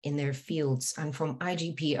in their fields, and from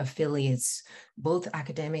IGP affiliates, both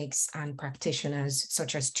academics and practitioners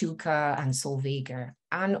such as Tuca and Solvega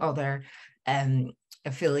and other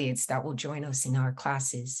affiliates that will join us in our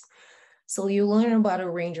classes. So you learn about a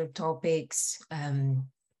range of topics,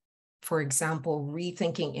 for example,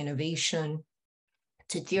 rethinking innovation,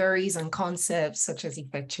 to theories and concepts such as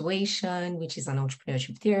effectuation, which is an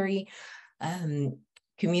entrepreneurship theory,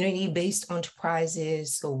 community-based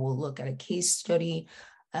enterprises. So we'll look at a case study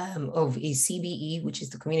of a CBE, which is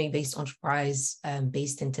the community-based enterprise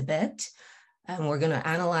based in Tibet. And we're going to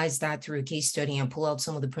analyze that through a case study and pull out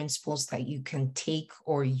some of the principles that you can take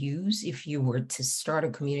or use if you were to start a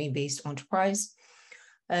community-based enterprise.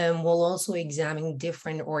 We'll also examine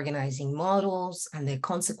different organizing models and their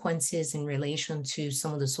consequences in relation to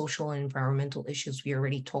some of the social and environmental issues we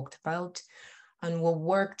already talked about. And we'll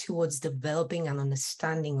work towards developing an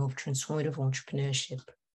understanding of transformative entrepreneurship.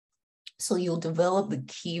 So you'll develop the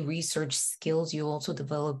key research skills. You'll also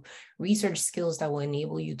develop research skills that will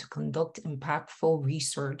enable you to conduct impactful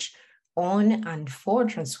research on and for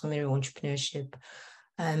transformative entrepreneurship.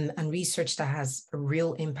 and research that has a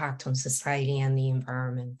real impact on society and the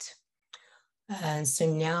environment. And so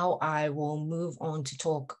now I will move on to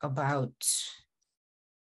talk about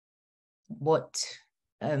what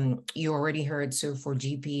you already heard, so for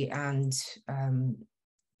GP and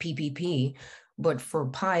PPP, but for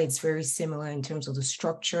PI, it's very similar in terms of the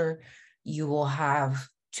structure. You will have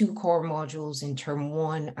 2 core modules in term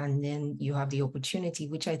 1, and then you have the opportunity,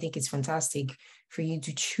 which I think is fantastic, for you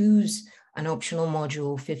to choose an optional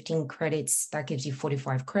module, 15 credits, that gives you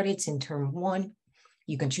 45 credits in term 1.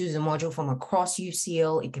 You can choose a module from across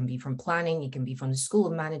UCL. It can be from planning, it can be from the School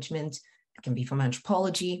of Management, it can be from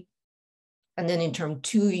anthropology. And then in term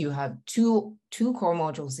 2, you have two core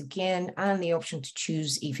modules again, and the option to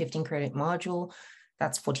choose a 15 credit module.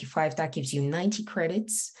 That's 45, that gives you 90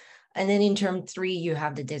 credits. And then in term 3, you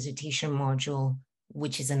have the dissertation module,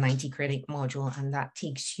 which is a 90 credit module, and that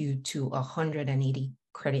takes you to 180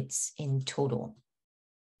 credits in total.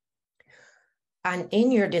 And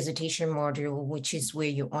in your dissertation module, which is where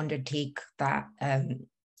you undertake that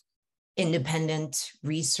independent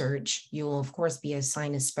research, you'll of course be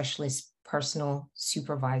assigned a specialist personal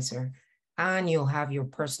supervisor, and you'll have your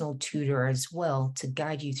personal tutor as well to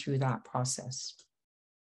guide you through that process.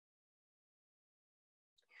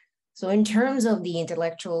 So in terms of the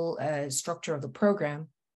intellectual structure of the program,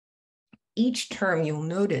 each term, you'll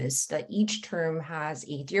notice that each term has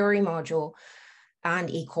a theory module and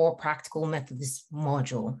a core practical methods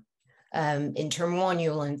module. In term 1,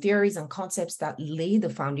 you'll learn theories and concepts that lay the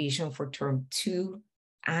foundation for term 2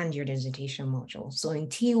 and your dissertation module. So in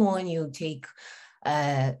T1, you'll take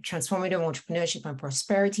transformative entrepreneurship and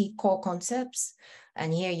prosperity core concepts.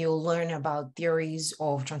 And here you'll learn about theories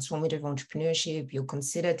of transformative entrepreneurship. You'll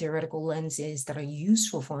consider theoretical lenses that are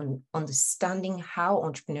useful for understanding how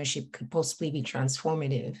entrepreneurship could possibly be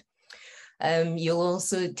transformative. You'll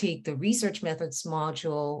also take the research methods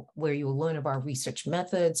module, where you'll learn about research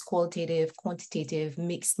methods, qualitative, quantitative,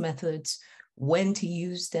 mixed methods, when to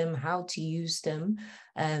use them, how to use them.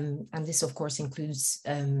 And this, of course, includes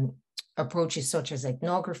approaches such as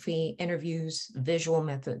ethnography, interviews, visual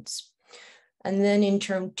methods. And then in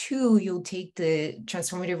term 2, you'll take the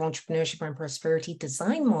transformative entrepreneurship and prosperity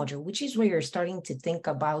design module, which is where you're starting to think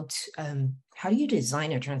about how do you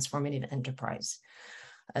design a transformative enterprise.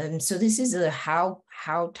 So this is a how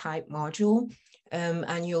type module,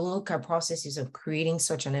 and you'll look at processes of creating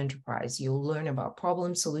such an enterprise. You'll learn about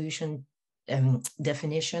problem, solution,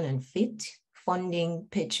 definition and fit, funding,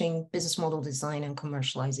 pitching, business model design, and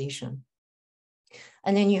commercialization.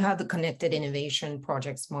 And then you have the connected innovation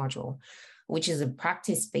projects module, which is a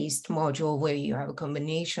practice-based module where you have a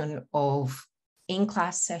combination of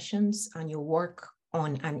in-class sessions and you work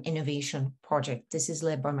on an innovation project. This is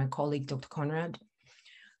led by my colleague, Dr. Conrad.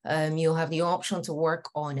 You'll have the option to work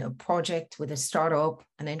on a project with a startup,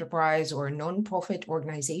 an enterprise, or a non-profit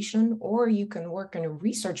organization, or you can work on a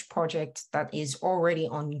research project that is already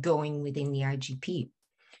ongoing within the IGP.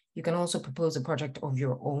 You can also propose a project of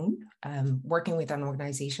your own, working with an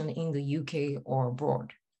organization in the UK or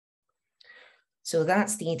abroad. So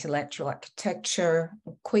that's the intellectual architecture.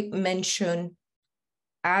 A quick mention,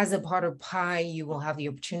 as a part of PI, you will have the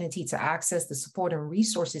opportunity to access the support and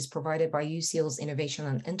resources provided by UCL's Innovation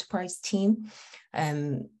and Enterprise team.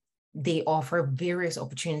 They offer various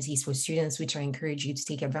opportunities for students, which I encourage you to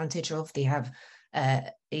take advantage of. They have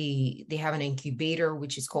an incubator,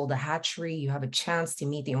 which is called the Hatchery. You have a chance to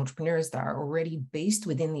meet the entrepreneurs that are already based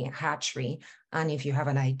within the Hatchery. And if you have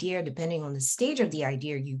an idea, depending on the stage of the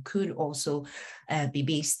idea, you could also be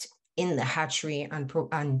based in the Hatchery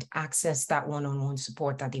and access that one-on-one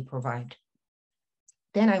support that they provide.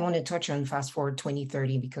 Then I want to touch on Fast Forward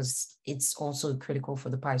 2030 because it's also critical for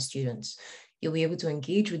the PI students. You'll be able to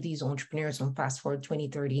engage with these entrepreneurs on Fast Forward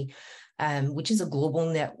 2030, which is a global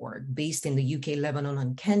network based in the UK, Lebanon,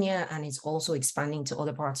 and Kenya, and it's also expanding to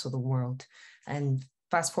other parts of the world. And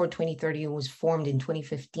Fast Forward 2030 was formed in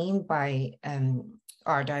 2015 by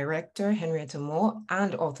our director, Henrietta Moore,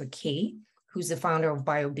 and Arthur Kay, who's the founder of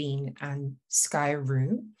BioBean and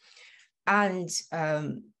Skyroom. And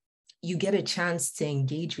you get a chance to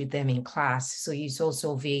engage with them in class. So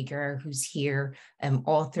Yusof Vega, who's here,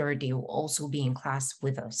 author, they will also be in class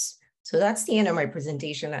with us. So that's the end of my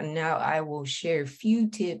presentation. And now I will share a few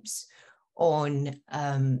tips on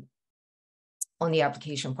the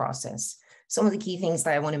application process. Some of the key things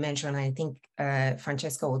that I want to mention, I think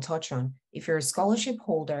Francesca will touch on. If you're a scholarship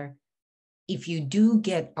holder, if you do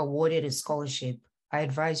get awarded a scholarship, I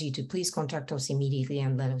advise you to please contact us immediately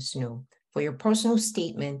and let us know. For your personal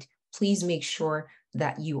statement, please make sure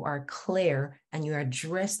that you are clear and you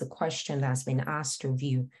address the question that's been asked of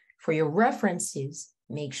you. For your references,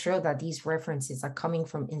 make sure that these references are coming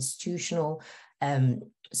from institutional,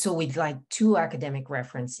 so with like 2 academic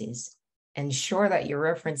references. Ensure that your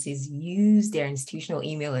references use their institutional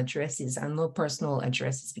email addresses and not personal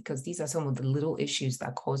addresses, because these are some of the little issues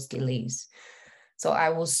that cause delays. So I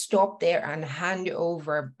will stop there and hand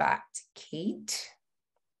over back to Kate.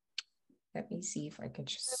 Let me see if I can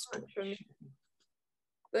just...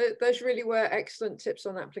 Those really were excellent tips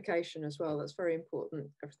on application as well. That's very important,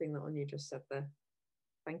 everything that Onya just said there.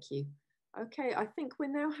 Thank you. Okay, I think we're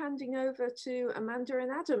now handing over to Amanda and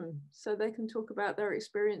Adam so they can talk about their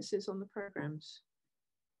experiences on the programs.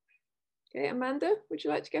 Okay, Amanda, would you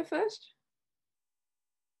like to go first?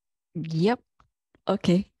 Yep.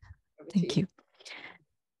 Okay. Thank you.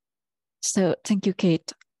 So thank you,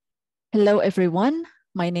 Kate. Hello, everyone.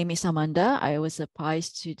 My name is Amanda. I was a PI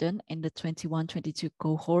student in the 21-22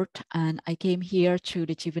 cohort, and I came here through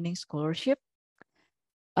the Chevening Scholarship.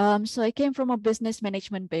 So I came from a business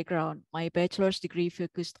management background. My bachelor's degree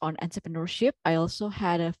focused on entrepreneurship. I also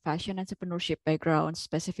had a fashion entrepreneurship background,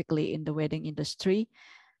 specifically in the wedding industry.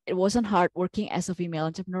 It wasn't hard working as a female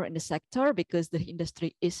entrepreneur in the sector because the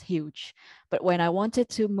industry is huge. But when I wanted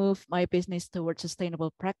to move my business towards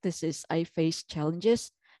sustainable practices, I faced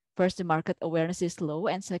challenges. First, the market awareness is low,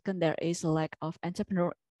 and second, there is a lack of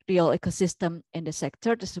entrepreneurial ecosystem in the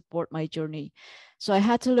sector to support my journey. So I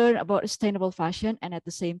had to learn about sustainable fashion and at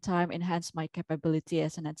the same time enhance my capability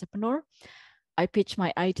as an entrepreneur. I pitched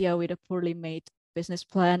my idea with a poorly made business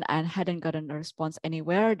plan and hadn't gotten a response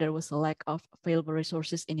anywhere. There was a lack of available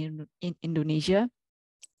resources in Indonesia.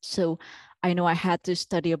 So I know I had to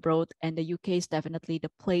study abroad, and the UK is definitely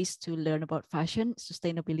the place to learn about fashion,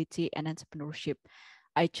 sustainability, and entrepreneurship.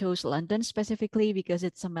 I chose London specifically because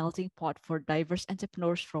it's a melting pot for diverse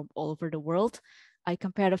entrepreneurs from all over the world. I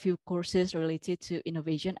compared a few courses related to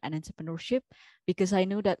innovation and entrepreneurship because I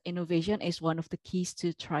knew that innovation is one of the keys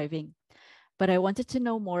to thriving. But I wanted to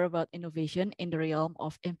know more about innovation in the realm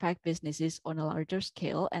of impact businesses on a larger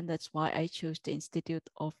scale, and that's why I chose the Institute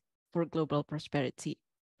for Global Prosperity.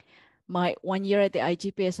 My 1 year at the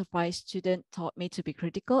IGP as a PI student taught me to be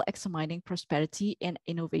critical, examining prosperity and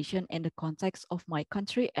innovation in the context of my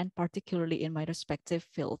country and particularly in my respective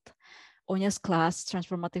field. Onya's class,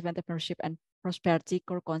 Transformative Entrepreneurship and Prosperity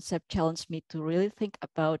core concept, challenged me to really think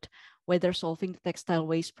about whether solving the textile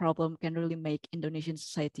waste problem can really make Indonesian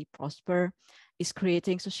society prosper. Is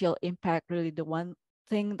creating social impact really the one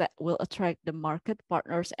thing that will attract the market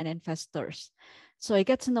partners and investors? So I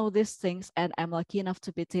get to know these things, and I'm lucky enough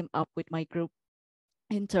to be teamed up with my group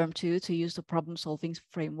in term 2 to use the problem-solving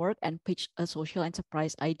framework and pitch a social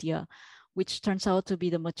enterprise idea, which turns out to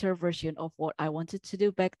be the mature version of what I wanted to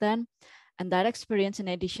do back then. And that experience, in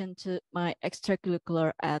addition to my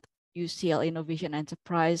extracurricular at UCL Innovation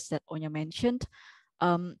Enterprise that Onya mentioned,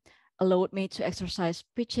 allowed me to exercise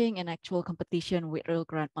pitching and actual competition with real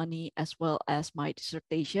grant money, as well as my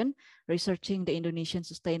dissertation, researching the Indonesian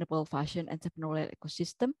sustainable fashion entrepreneurial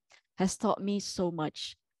ecosystem, has taught me so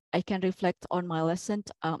much. I can reflect on my lesson,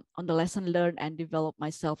 on the lesson learned, and develop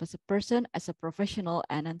myself as a person, as a professional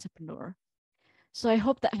and entrepreneur. So I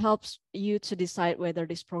hope that helps you to decide whether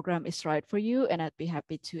this program is right for you, and I'd be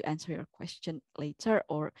happy to answer your question later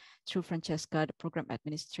or through Francesca, the program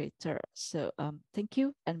administrator. So thank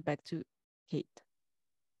you, and back to Kate.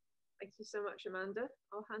 Thank you so much, Amanda.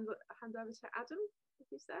 I'll hand over to Adam, if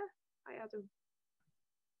he's there. Hi, Adam.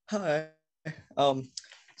 Hi.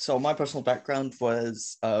 So my personal background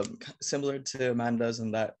was similar to Amanda's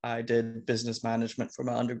in that I did business management for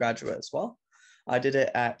my undergraduate as well. I did it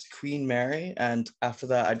at Queen Mary, and after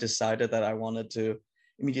that I decided that I wanted to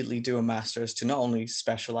immediately do a master's to not only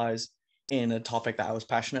specialize in a topic that I was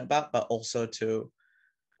passionate about, but also to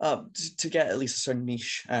get at least a certain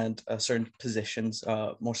niche and certain positions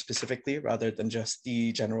more specifically, rather than just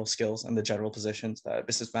the general skills and the general positions that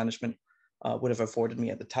business management would have afforded me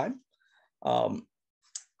at the time.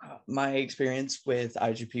 My experience with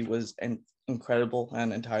IGP was incredible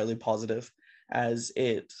and entirely positive, as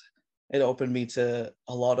it opened me to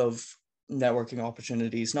a lot of networking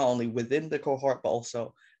opportunities, not only within the cohort, but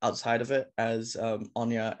also outside of it. As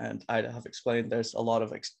Onya and Ida have explained, there's a lot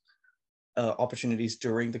of opportunities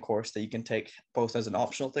during the course that you can take both as an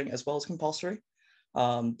optional thing as well as compulsory.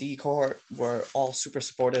 The cohort were all super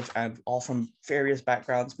supportive and all from various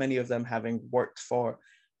backgrounds, many of them having worked for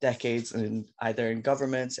decades in either in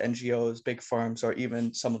governments, NGOs, big firms, or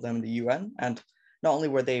even some of them in the UN. And not only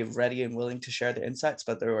were they ready and willing to share their insights,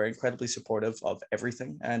 but they were incredibly supportive of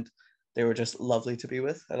everything, and they were just lovely to be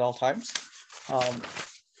with at all times.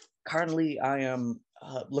 Currently, I am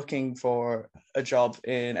looking for a job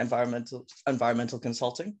in environmental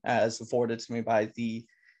consulting, as afforded to me by the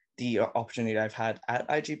the opportunity I've had at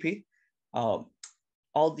IGP.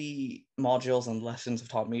 All the modules and lessons have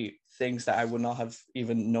taught me things that I would not have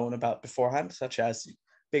even known about beforehand, such as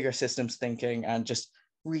bigger systems thinking and just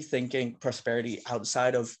rethinking prosperity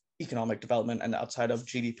outside of economic development and outside of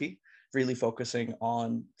GDP, really focusing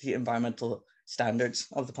on the environmental standards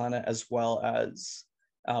of the planet as well as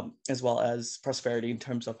prosperity in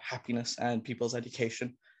terms of happiness and people's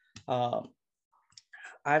education. I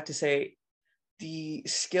have to say, the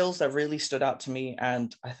skills that really stood out to me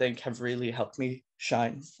and I think have really helped me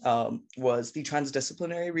shine was the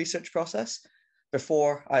transdisciplinary research process.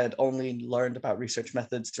 Before, I had only learned about research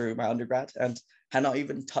methods through my undergrad and had not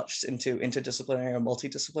even touched into interdisciplinary or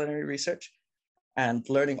multidisciplinary research. And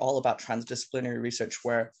learning all about transdisciplinary research,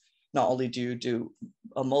 where not only do you do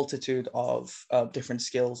a multitude of different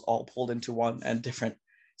skills all pulled into one and different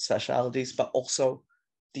specialities, but also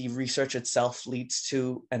the research itself leads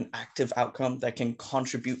to an active outcome that can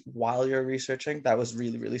contribute while you're researching. That was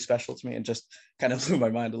really, really special to me and just kind of blew my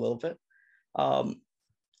mind a little bit. I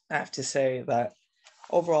have to say that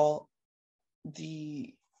overall,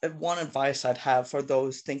 the one advice I'd have for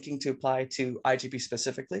those thinking to apply to IGP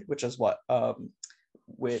specifically, which is what I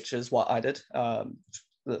did,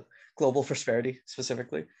 the Global Prosperity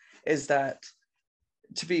specifically, is that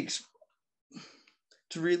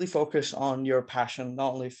to really focus on your passion,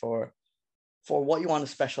 not only for what you want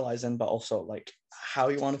to specialize in, but also like how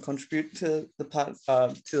you want to contribute to the planet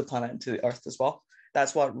and to the earth as well.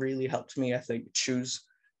 That's what really helped me, I think, choose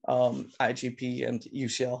IGP and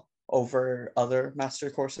UCL over other master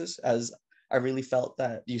courses, as I really felt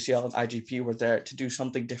that UCL and IGP were there to do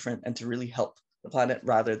something different and to really help the planet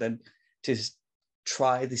rather than to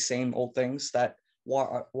try the same old things that,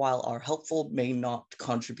 while are helpful, may not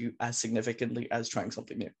contribute as significantly as trying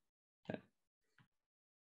something new. Yeah.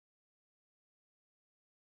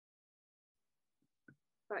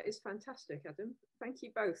 That is fantastic, Adam. Thank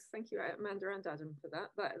you both. Thank you, Amanda and Adam, for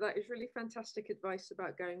that. That is really fantastic advice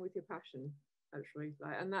about going with your passion, actually.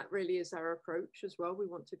 And that really is our approach as well. We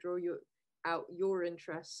want to draw out your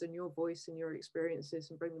interests and your voice and your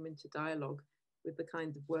experiences and bring them into dialogue with the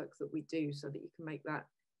kind of work that we do, so that you can make that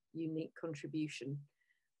unique contribution.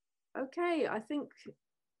 Okay, I think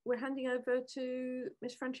we're handing over to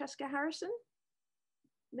Miss Francesca Harrison.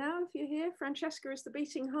 Now, if you're here, Francesca is the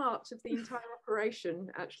beating heart of the entire operation.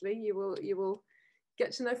 Actually, you will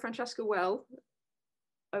get to know Francesca well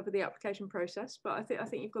over the application process, but I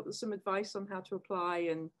think you've got some advice on how to apply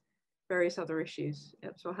and various other issues.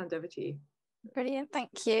 Yep, so I'll hand over to you. Brilliant,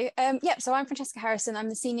 thank you. So I'm Francesca Harrison. I'm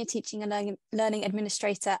the Senior Teaching and Learning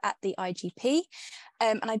Administrator at the IGP.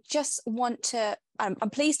 And I just want to,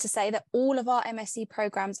 I'm pleased to say that all of our MSc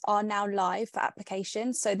programs are now live for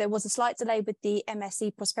application. So there was a slight delay with the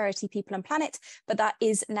MSc Prosperity, People and Planet, but that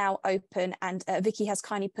is now open. And Vicky has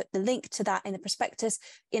kindly put the link to that in the prospectus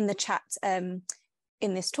in the chat in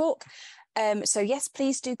this talk. So yes,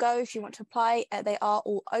 please do go if you want to apply. They are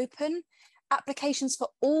all open. Applications for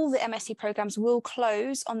all the MSc programs will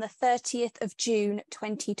close on the 30th of June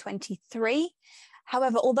 2023.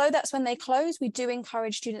 However, although that's when they close, we do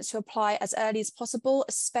encourage students to apply as early as possible,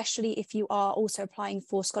 especially if you are also applying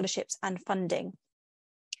for scholarships and funding.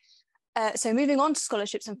 So moving on to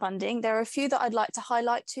scholarships and funding, there are a few that I'd like to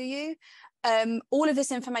highlight to you. All of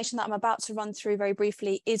this information that I'm about to run through very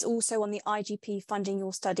briefly is also on the IGP Funding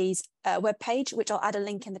Your Studies webpage, which I'll add a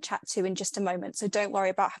link in the chat to in just a moment. So don't worry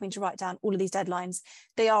about having to write down all of these deadlines.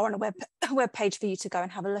 They are on a webpage for you to go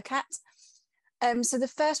and have a look at. So the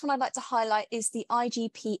first one I'd like to highlight is the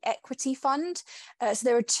IGP Equity Fund. So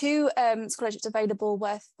there are two scholarships available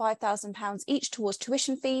worth £5,000 each towards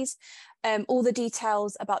tuition fees. All the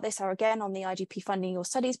details about this are again on the IGP Funding Your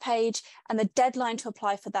Studies page, and the deadline to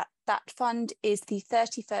apply for that fund is the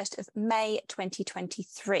 31st of May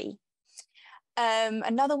 2023.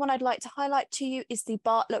 Another one I'd like to highlight to you is the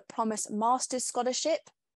Bartlett Promise Masters Scholarship.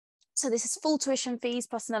 So this is full tuition fees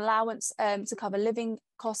plus an allowance to cover living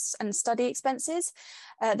costs and study expenses.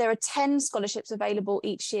 There are 10 scholarships available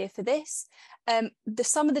each year for this.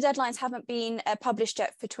 Some of the deadlines haven't been published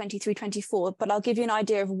yet for 23-24, but I'll give you an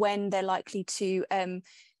idea of when they're likely to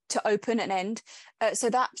open and end. So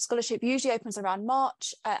that scholarship usually opens around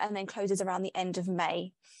March and then closes around the end of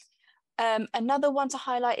May. Another one to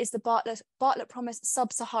highlight is the Bartlett Promise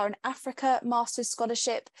Sub-Saharan Africa Masters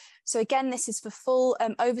Scholarship. So again, this is for full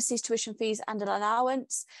overseas tuition fees and an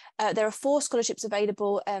allowance. There are 4 scholarships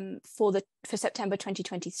available for September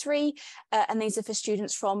 2023, and these are for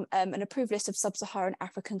students from an approved list of Sub-Saharan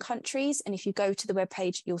African countries. And if you go to the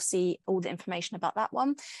webpage, you'll see all the information about that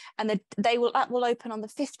one. And that will open on the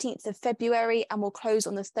 15th of February and will close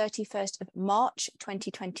on the 31st of March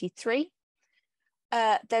 2023.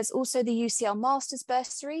 There's also the UCL Masters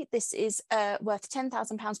Bursary. This is worth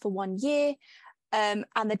 £10,000 for 1 year. And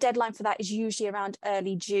the deadline for that is usually around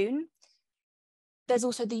early June. There's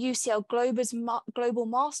also the UCL Global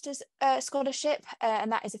Masters Scholarship,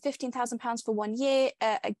 and that is £15,000 for 1 year.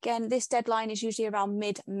 Again, this deadline is usually around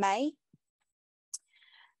mid-May.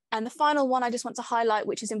 And the final one I just want to highlight,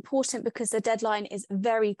 which is important because the deadline is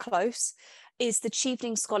very close, is the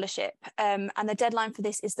Chevening Scholarship. And the deadline for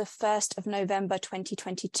this is the 1st of November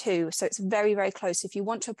 2022. So it's very, very close. If you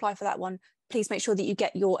want to apply for that one, please make sure that you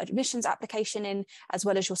get your admissions application in as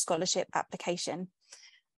well as your scholarship application.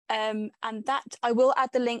 And that I will add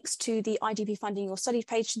the links to the IGP Funding Your Studies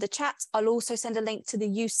page to the chat. I'll also send a link to the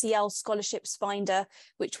UCL Scholarships Finder,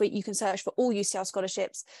 which you can search for all UCL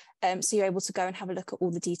scholarships. So you're able to go and have a look at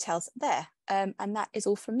all the details there. And that is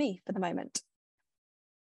all from me for the moment.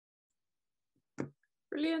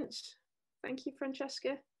 Brilliant. Thank you,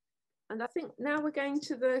 Francesca. And I think now we're going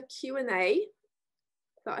to the Q&A.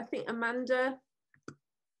 But I think Amanda,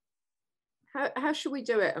 how should we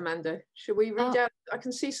do it, Amanda? Should we read out? I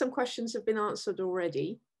can see some questions have been answered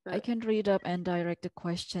already. But... I can read up and direct the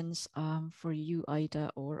questions for you,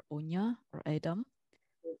 Ida, or Onya, or Adam.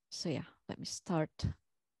 So yeah, let me start.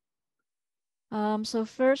 So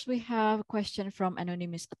first we have a question from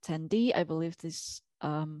anonymous attendee. I believe this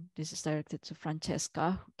is directed to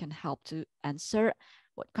Francesca, who can help to answer.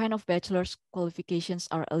 What kind of bachelor's qualifications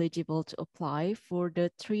are eligible to apply for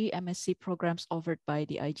the 3 MSc programs offered by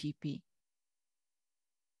the IGP?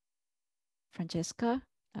 Francesca?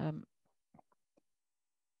 Oh,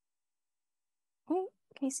 can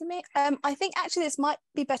you see me? I think actually this might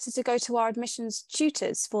be better to go to our admissions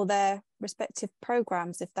tutors for their respective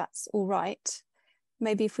programs, if that's all right.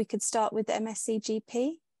 Maybe if we could start with the MSc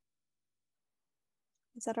GP.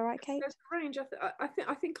 Is that all right, Kate? There's a range.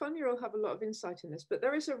 I think Onya will have a lot of insight in this, but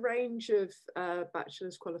there is a range of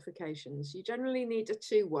bachelor's qualifications. You generally need a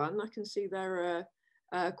 2-1. I can see there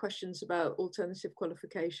are questions about alternative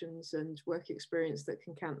qualifications and work experience that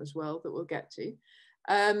can count as well, that we'll get to.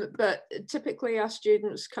 But typically our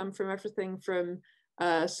students come from everything from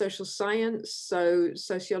social science, so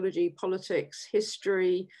sociology, politics,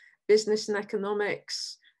 history, business and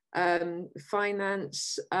economics,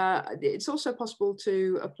 finance. It's also possible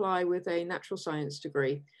to apply with a natural science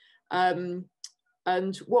degree.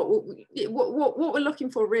 And what we're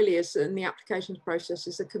looking for really is in the applications process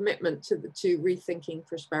is a commitment to rethinking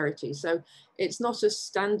prosperity. So it's not a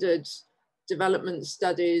standard development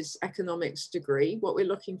studies economics degree. What we're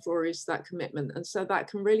looking for is that commitment. And so that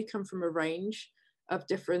can really come from a range of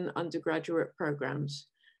different undergraduate programs.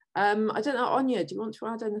 I don't know, Onya, do you want to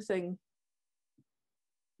add anything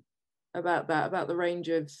about that, about the range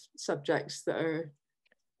of subjects that are?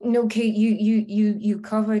 No, Kate, you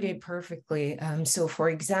covered it perfectly. So for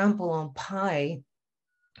example, on PI,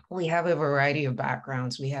 we have a variety of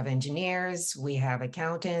backgrounds. We have engineers, we have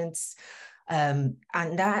accountants, and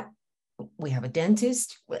that we have a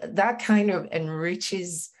dentist. That kind of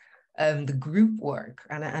enriches the group work.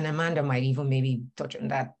 And Amanda might even maybe touch on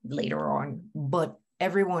that later on, but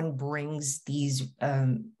everyone brings these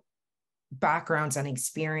backgrounds and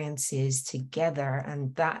experiences together,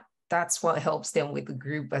 and that's what helps them with the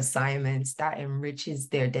group assignments. That enriches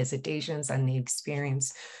their dissertations and the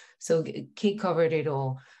experience. So Kate covered it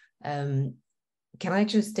all. Can I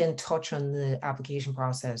just then touch on the application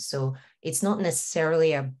process? So it's not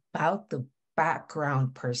necessarily about the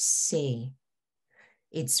background per se.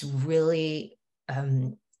 It's really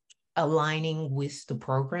aligning with the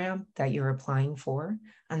program that you're applying for.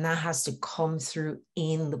 And that has to come through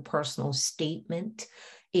in the personal statement,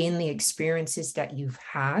 in the experiences that you've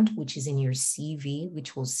had, which is in your CV,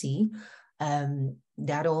 which we'll see.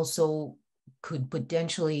 That also could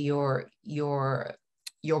potentially, your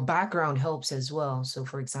background helps as well. So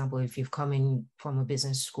for example, if you've come in from a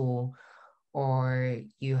business school, or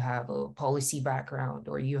you have a policy background,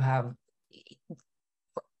 or you have,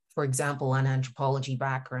 for example, an anthropology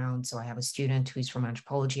background. So I have a student who's from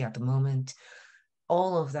anthropology at the moment.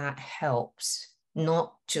 All of that helps,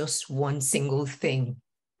 not just one single thing,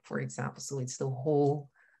 for example. So it's the whole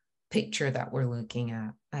picture that we're looking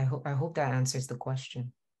at. I hope that answers the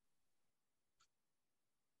question.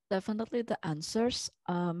 Definitely the answers.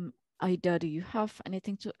 Ida, do you have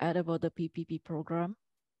anything to add about the PPP program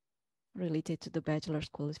related to the bachelor's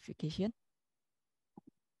qualification?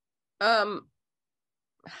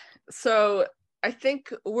 So I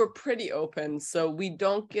think we're pretty open. So we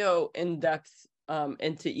don't go in depth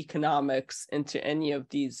into economics, into any of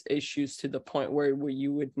these issues to the point where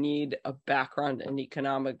you would need a background in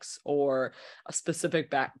economics or a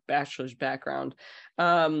specific bachelor's background.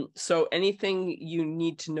 So anything you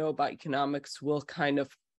need to know about economics will kind of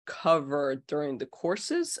cover during the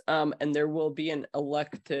courses, and there will be an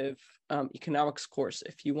elective economics course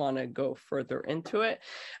if you want to go further into it.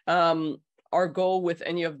 Our goal with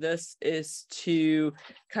any of this is to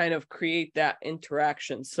kind of create that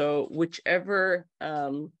interaction. So whichever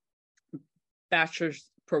bachelor's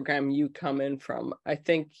program you come in from, I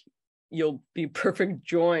think you'll be perfect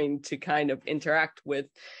joined to kind of interact with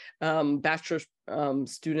bachelor's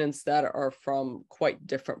students that are from quite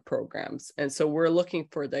different programs. And so we're looking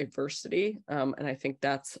for diversity. And I think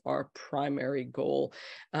that's our primary goal,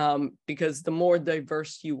 because the more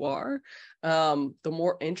diverse you are, the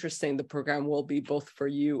more interesting the program will be both for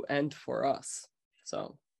you and for us.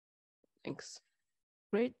 So thanks.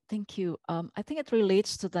 Great, thank you. I think it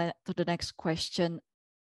relates to the next question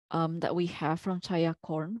that we have from Chaya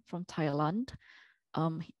Korn from Thailand.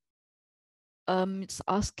 It's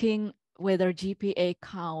asking whether GPA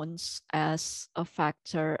counts as a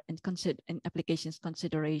factor in applications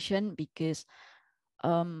consideration, because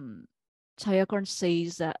Chaya Korn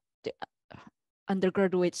says that the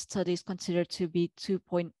undergraduate studies considered to be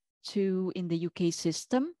 2.2 in the UK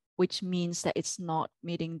system, which means that it's not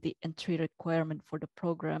meeting the entry requirement for the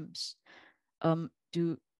programs.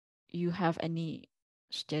 Do you have any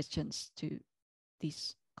suggestions to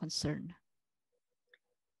this concern?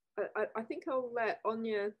 I think I'll let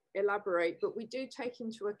Onya elaborate, but we do take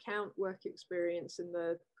into account work experience in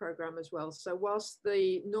the program as well. So whilst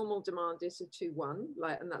the normal demand is a 2-1,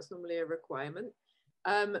 and that's normally a requirement,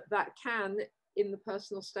 that can, in the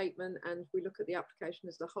personal statement, and we look at the application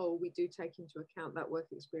as a whole, we do take into account that work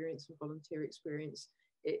experience and volunteer experience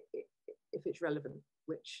if it's relevant,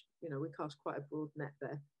 which, we cast quite a broad net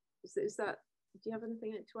there. Is that, do you have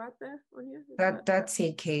anything to add there, Onya? That's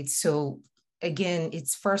it, Kate. So again,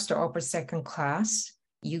 it's first or upper second class,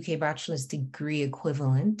 UK bachelor's degree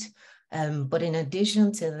equivalent. But in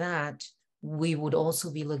addition to that, we would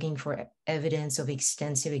also be looking for evidence of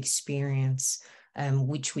extensive experience,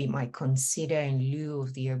 which we might consider in lieu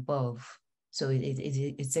of the above. So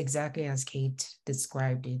it's exactly as Kate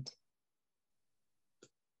described it.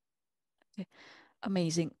 Okay.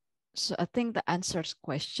 Amazing. So I think the answers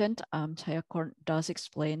question, Chaya Korn does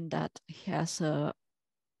explain that he has a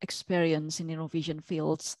experience in innovation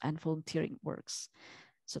fields and volunteering works.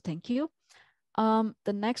 So thank you. The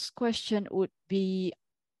next question would be,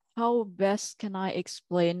 how best can I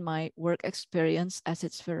explain my work experience as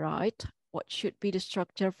it's varied? What should be the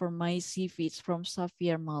structure for my CV? It's from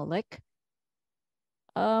Safir Malek.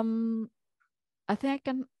 I think I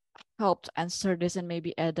can help to answer this, and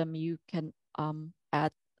maybe Adam, you can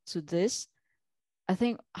add to this. I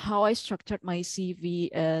think how I structured my CV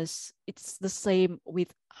is it's the same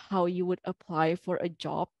with how you would apply for a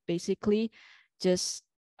job. Basically, just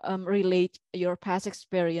relate your past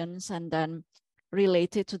experience and then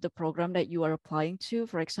relate it to the program that you are applying to.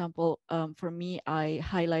 For example, for me, I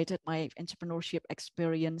highlighted my entrepreneurship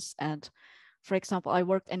experience, and for example, I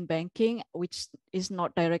worked in banking, which is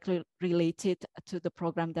not directly related to the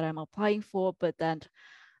program that I'm applying for, but then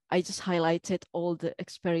I just highlighted all the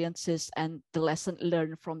experiences and the lesson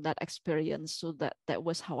learned from that experience. So that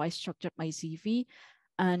was how I structured my CV.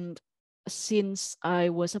 And since I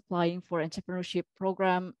was applying for entrepreneurship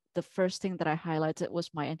program, the first thing that I highlighted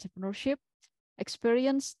was my entrepreneurship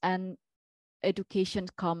experience, and education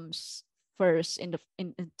comes first in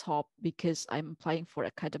top because I'm applying for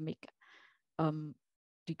academic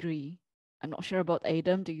degree. I'm not sure about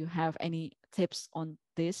Adam. Do you have any tips on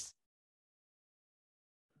this?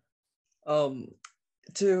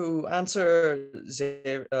 To answer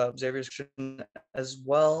Xavier's question, as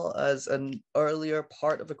well as an earlier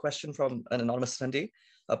part of a question from an anonymous attendee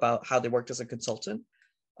about how they worked as a consultant,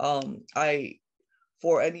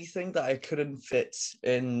 for anything that I couldn't fit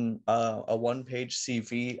in a one-page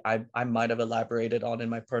CV, I might have elaborated on in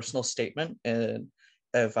my personal statement. And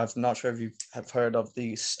if I'm not sure if you have heard of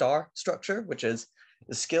the STAR structure, which is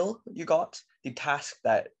the skill you got, the task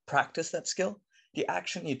that practiced that skill, the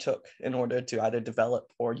action you took in order to either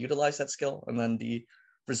develop or utilize that skill, and then the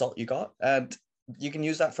result you got. And you can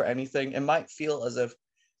use that for anything. It might feel as if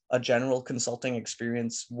a general consulting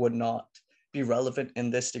experience would not be relevant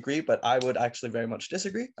in this degree, but I would actually very much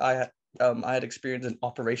disagree. I had experience in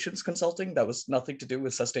operations consulting that was nothing to do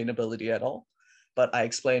with sustainability at all, but I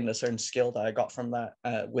explained a certain skill that I got from that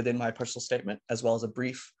within my personal statement, as well as a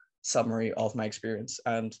brief summary of my experience,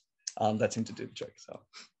 and that seemed to do the trick. So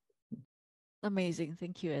amazing,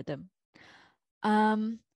 thank you, Adam.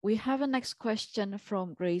 we have a next question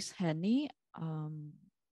from Grace Henny.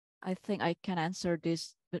 I think I can answer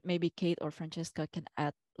this, but maybe Kate or Francesca can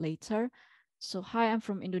add later. So hi, I'm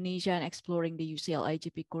from Indonesia and exploring the UCL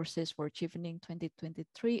IGP courses for Chevening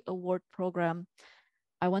 2023 award program.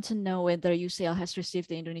 I want to know whether UCL has received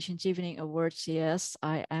the Indonesian Chevening Awards. Yes,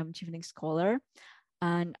 I am Chevening Scholar.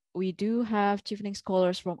 And we do have Chevening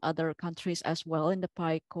Scholars from other countries as well in the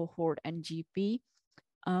PI cohort and GP.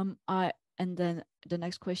 And then the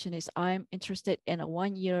next question is, I'm interested in a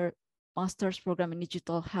one-year master's program in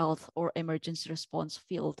digital health or emergency response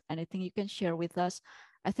field. Anything you can share with us?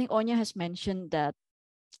 I think Onya has mentioned that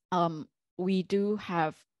we do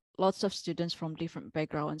have lots of students from different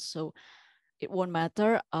backgrounds, so it won't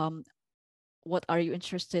matter what are you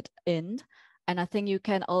interested in. And I think you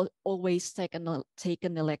can always take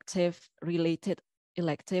an elective, related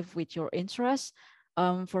elective with your interests.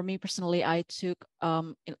 For me personally, I took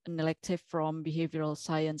an elective from behavioral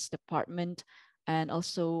science department and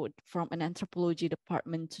also from an anthropology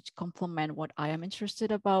department to complement what I am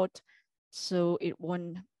interested about. So it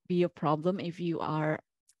won't be a problem if you are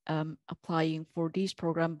applying for this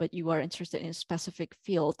program, but you are interested in a specific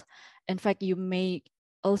field. In fact, you may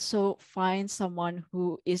also find someone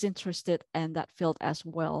who is interested in that field as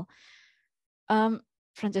well.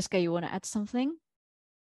 Francesca, you want to add something?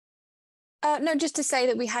 No, just to say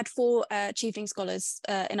that we had 4 Chevening Scholars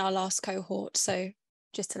in our last cohort. So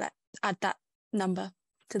just to add that number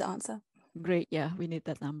to the answer. Great, yeah, we need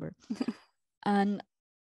that number. And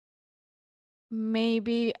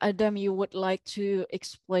maybe Adam, you would like to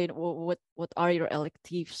explain what are your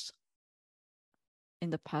electives in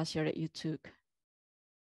the past year that you took?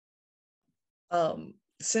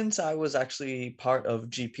 Since I was actually part of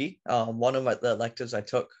GP, one of the electives I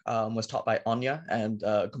took was taught by Onya and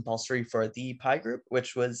compulsory for the PI group,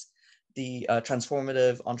 which was the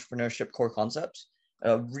transformative entrepreneurship core concept.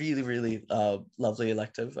 A really, really lovely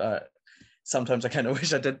elective. Sometimes I kind of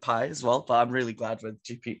wish I did PI as well, but I'm really glad with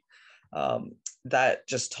GP. That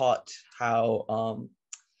just taught how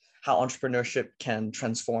entrepreneurship can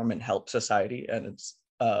transform and help society,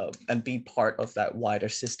 and be part of that wider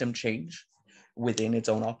system change within its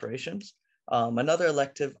own operations. Another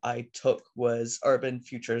elective I took was Urban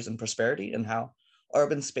Futures and Prosperity, and how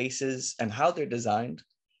urban spaces and how they're designed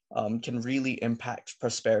can really impact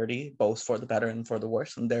prosperity, both for the better and for the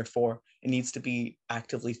worse. And therefore, it needs to be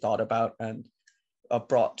actively thought about and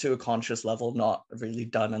brought to a conscious level, not really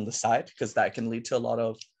done on the side, because that can lead to a lot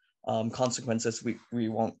of consequences we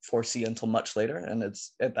won't foresee until much later. And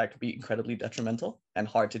that could be incredibly detrimental and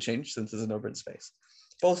hard to change since it's an urban space.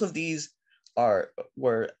 Both of these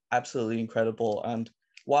were absolutely incredible, and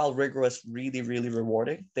while rigorous, really, really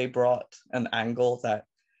rewarding. They brought an angle that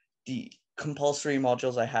the compulsory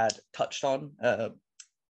modules I had touched on,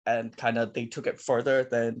 and kind of they took it further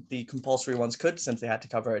than the compulsory ones could, since they had to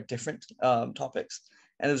cover different topics.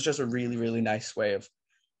 And it was just a really, really nice way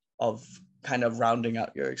of kind of rounding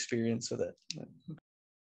out your experience with it.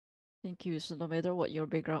 Thank you. So no matter what your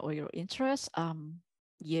background or your interests,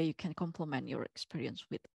 yeah, you can complement your experience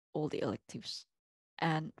with all the electives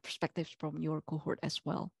and perspectives from your cohort as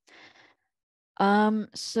well.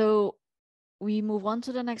 So we move on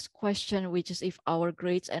to the next question, which is, if our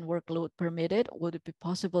grades and workload permitted, would it be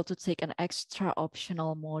possible to take an extra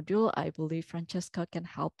optional module? I believe Francesca can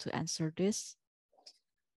help to answer this.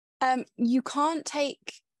 You can't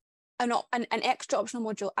take an extra optional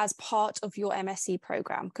module as part of your MSc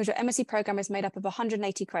program, because your MSc program is made up of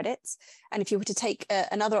 180 credits. And if you were to take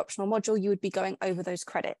another optional module, you would be going over those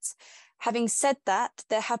credits. Having said that,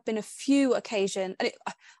 there have been a few occasions, and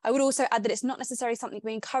I would also add that it's not necessarily something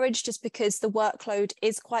we encourage, just because the workload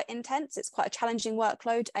is quite intense. It's quite a challenging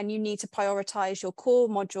workload, and you need to prioritize your core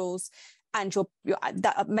modules and your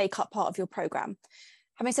that make up part of your program.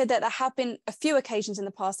 Having said that, there have been a few occasions in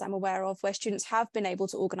the past I'm aware of where students have been able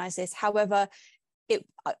to organise this. However, it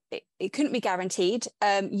couldn't be guaranteed.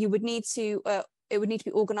 You would need to it would need to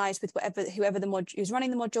be organised with whoever who's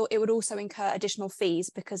running the module. It would also incur additional fees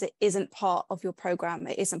because it isn't part of your programme.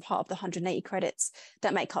 It isn't part of the 180 credits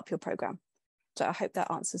that make up your programme. So I hope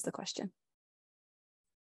that answers the question.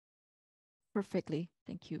 Perfectly,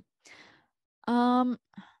 thank you.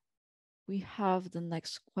 We have the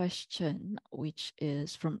next question, which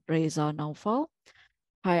is from Reza Naufal.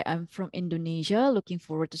 Hi, I'm from Indonesia, looking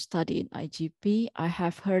forward to study in IGP. I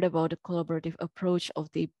have heard about the collaborative approach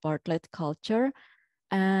of the Bartlett culture,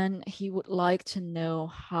 and he would like to know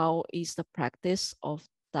how is the practice of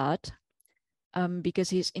that,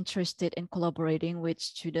 because he's interested in collaborating with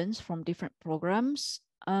students from different programs,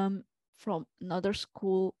 from other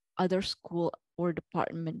school or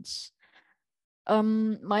departments.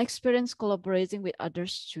 My experience collaborating with other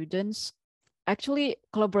students, actually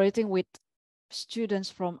collaborating with students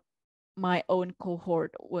from my own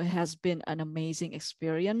cohort has been an amazing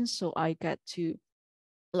experience. So I get to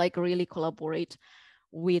like really collaborate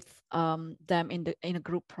with them in a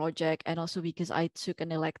group project, and also because I took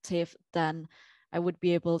an elective, then I would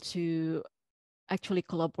be able to actually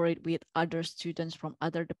collaborate with other students from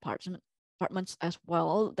other departments as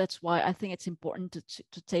well. That's why I think it's important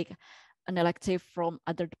to take an elective from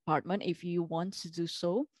other department if you want to do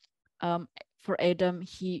so. For Adam,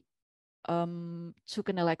 he took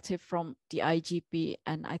an elective from the IGP,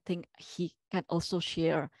 and I think he can also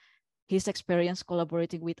share his experience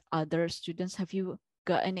collaborating with other students. Have you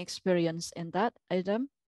got any experience in that, Adam?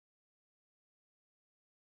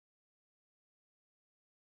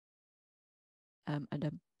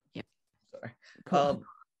 Adam, yeah. Sorry.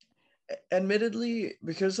 Admittedly,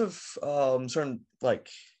 because of certain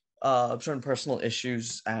certain personal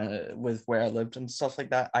issues with where I lived and stuff like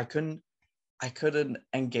that, I couldn't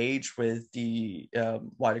engage with the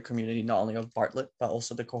wider community, not only of Bartlett but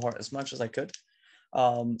also the cohort, as much as I could.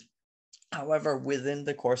 However, within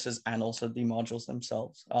the courses and also the modules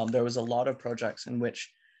themselves, there was a lot of projects in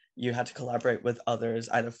which you had to collaborate with others,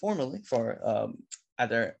 either formally for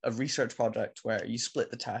either a research project where you split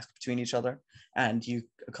the task between each other and you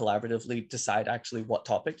collaboratively decide actually what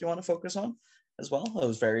topic you want to focus on as well. It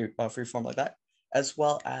was very free form like that, as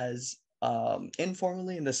well as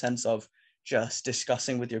informally, in the sense of just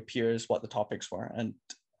discussing with your peers what the topics were and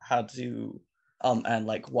how to and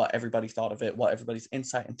like what everybody thought of it, what everybody's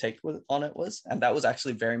insight and take on it was. And that was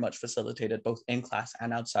actually very much facilitated both in class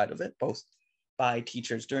and outside of it, both by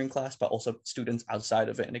teachers during class, but also students outside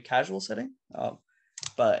of it in a casual setting.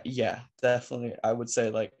 But yeah, definitely, I would say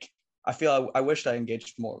like, I feel I wished I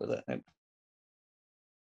engaged more with it.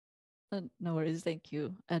 No worries, thank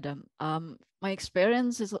you, Adam. My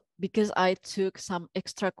experience is because I took some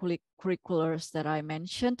extracurriculars that I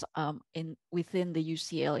mentioned within the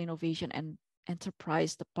UCL Innovation and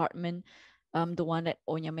Enterprise Department, the one that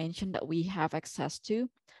Onya mentioned that we have access to.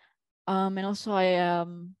 And also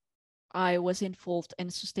I was involved in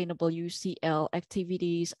sustainable UCL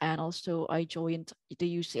activities, and also I joined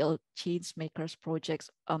the UCL Changemakers projects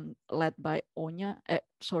led by Onya,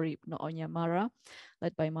 not Onya, Mara,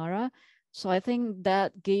 led by Mara. So I think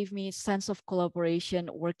that gave me a sense of collaboration,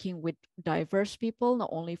 working with diverse people, not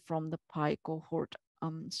only from the PI cohort.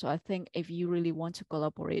 So I think if you really want to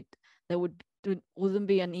collaborate, that wouldn't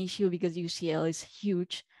be an issue because UCL is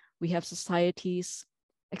huge. We have societies,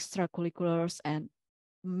 extracurriculars, and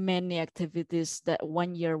many activities that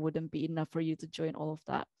 1 year wouldn't be enough for you to join all of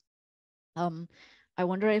that. I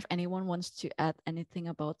wonder if anyone wants to add anything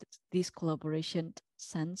about this collaboration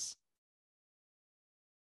sense.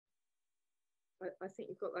 I think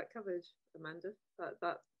you've got that covered, Amanda.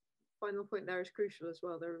 That final point there is crucial as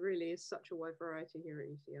well. There really is such a wide variety here at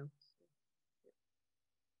UCL.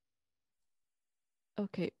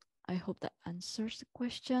 Okay, I hope that answers the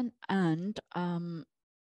question. And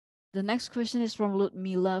the next question is from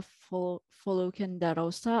Ludmila Foloken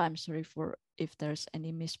Darosa. I'm sorry if there's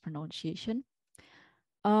any mispronunciation.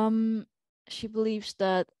 She believes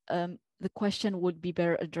that the question would be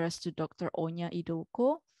better addressed to Dr. Onya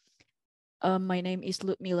Idoko. My name is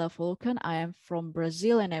Ludmila Foloken. I am from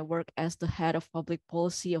Brazil and I work as the head of public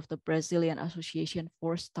policy of the Brazilian Association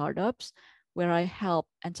for Startups, where I help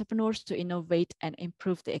entrepreneurs to innovate and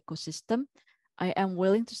improve the ecosystem. I am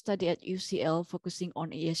willing to study at UCL, focusing on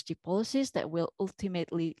ESG policies that will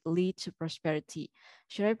ultimately lead to prosperity.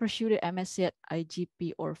 Should I pursue the MSc at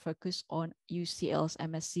IGP or focus on UCL's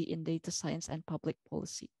MSc in data science and public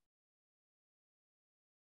policy?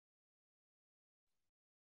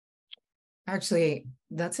 Actually,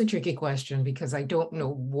 that's a tricky question because I don't know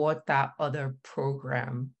what that other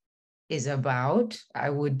program is about. I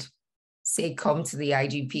would say come to the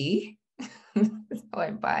IGP.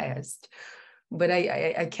 I'm biased. But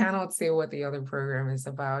I cannot say what the other program is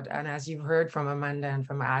about. And as you've heard from Amanda and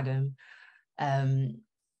from Adam,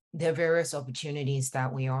 there are various opportunities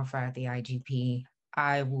that we offer at the IGP.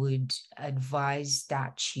 I would advise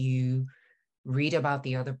that you read about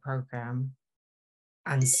the other program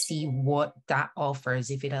and see what that offers.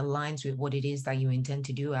 If it aligns with what it is that you intend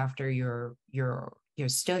to do after your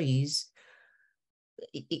studies,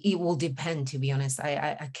 it will depend, to be honest.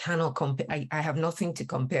 I cannot compare. I have nothing to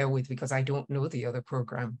compare with because I don't know the other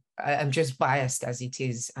program. I'm just biased as it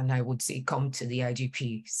is, and I would say come to the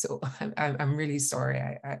IGP. So I'm really sorry.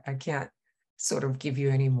 I can't sort of give you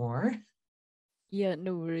any more. Yeah,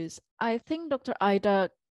 no worries. I think Dr. Ida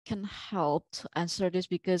can help to answer this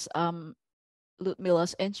because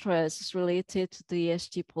Ludmila's interest is related to the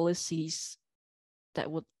ESG policies that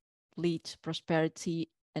would lead to prosperity,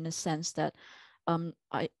 in a sense that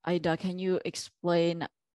Ida, can you explain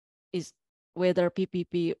whether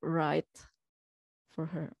PPP right for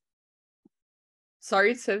her?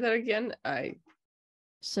 Sorry, say that again.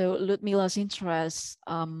 So Ludmila's interest,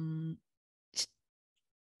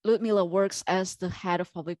 Ludmila works as the head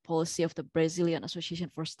of public policy of the Brazilian Association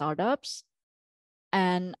for Startups,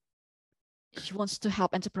 and she wants to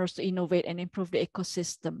help entrepreneurs to innovate and improve the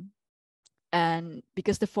ecosystem. And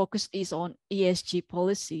because the focus is on ESG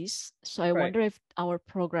policies, so I wonder if our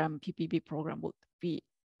program, PPP program, would be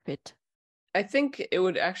fit. I think it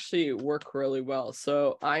would actually work really well.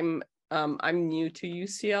 So I'm new to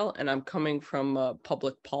UCL, and I'm coming from a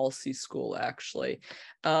public policy school, actually.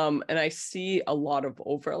 And I see a lot of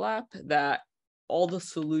overlap, that all the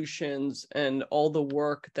solutions and all the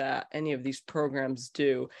work that any of these programs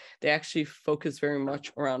do, they actually focus very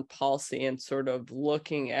much around policy and sort of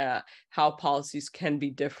looking at how policies can be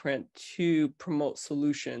different to promote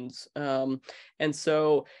solutions. And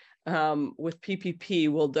so with PPP,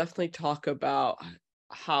 we'll definitely talk about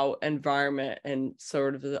how environment and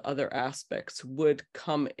sort of the other aspects would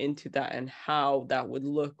come into that, and how that would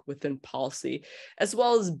look within policy, as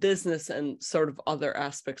well as business and sort of other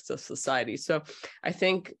aspects of society. So I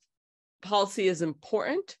think policy is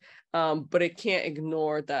important, but it can't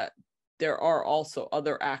ignore that there are also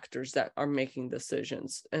other actors that are making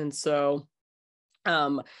decisions. And so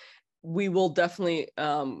we will definitely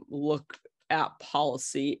look at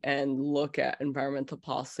policy and look at environmental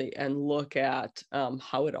policy and look at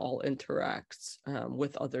how it all interacts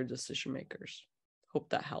with other decision makers. Hope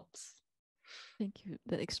that helps. Thank you.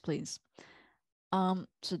 That explains.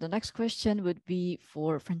 So the next question would be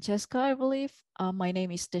for Francesca, I believe. My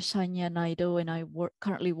name is Desanya Naido, and I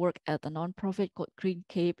currently work at a nonprofit called Green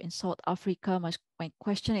Cape in South Africa. My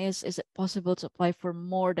question is it possible to apply for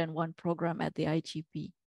more than one program at the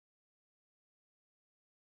IGP?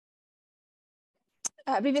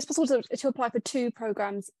 I believe it's possible to apply for 2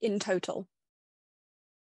 programs in total.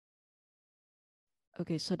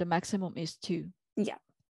 Okay, so the maximum is 2. Yeah.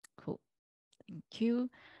 Cool. Thank you.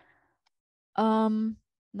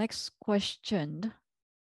 Next question.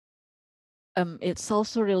 It's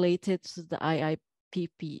also related to the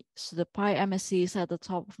IIPP. So the PI MSc is at the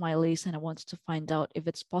top of my list, and I wanted to find out if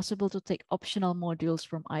it's possible to take optional modules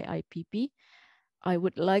from IIPP. I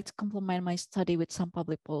would like to complement my study with some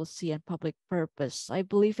public policy and public purpose. I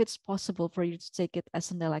believe it's possible for you to take it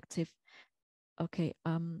as an elective. Okay,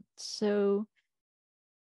 so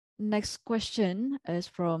next question is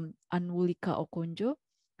from Anwulika Okonjo.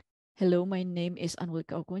 Hello, my name is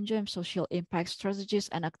Anwulika Okonjo. I'm social impact strategist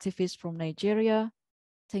and activist from Nigeria.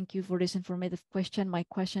 Thank you for this informative question. My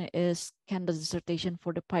question is, can the dissertation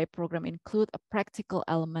for the PI program include a practical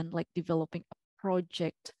element like developing a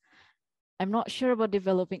project? I'm not sure about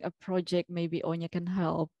developing a project. Maybe Onya can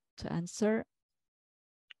help to answer.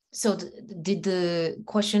 So did the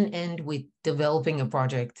question end with developing a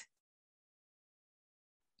project?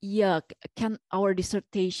 Yeah, can our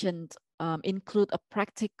dissertation include a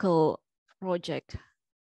practical project?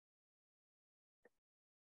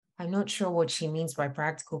 I'm not sure what she means by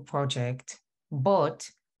practical project, but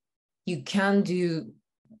you can do,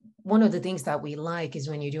 one of the things that we like is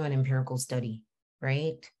when you do an empirical study,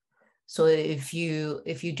 right? So if you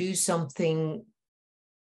do something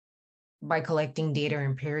by collecting data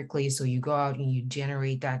empirically, so you go out and you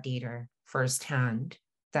generate that data firsthand,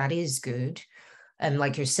 that is good. And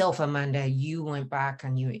like yourself, Amanda, you went back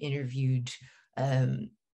and you interviewed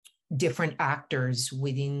different actors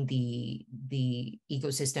within the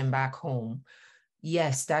ecosystem back home.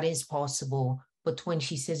 Yes, that is possible. But when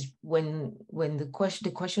she says, when the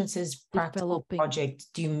question says practical project,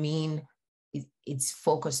 do you mean it's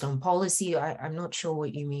focused on policy? I'm not sure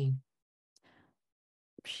what you mean.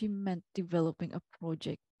 She meant developing a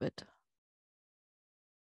project, but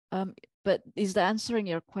is that answering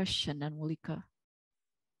your question, Anwulika?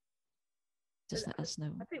 Just let us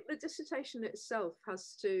know. I think the dissertation itself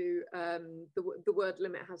has to, the word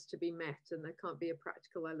limit has to be met, and there can't be a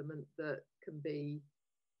practical element that can be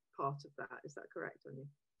part of that. Is that correct, Onya?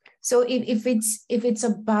 So if it's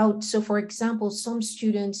about, so for example, some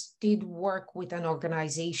students did work with an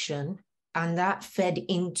organization and that fed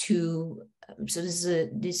into, so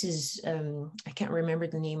this is I can't remember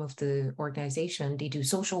the name of the organization. They do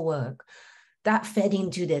social work. That fed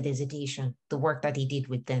into their dissertation, the work that they did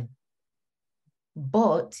with them.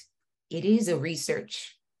 But it is a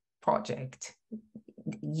research project.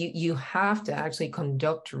 You have to actually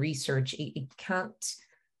conduct research. It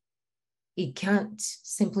can't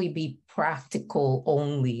simply be practical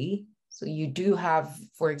only. So you do have,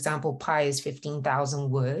 for example, PI is 15,000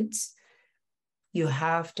 words. you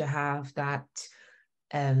have to have that.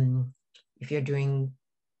 If you're doing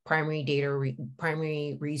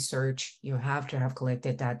primary research, you have to have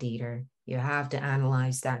collected that data. You have to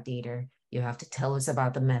analyze that data. You have to tell us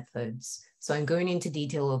about the methods. So I'm going into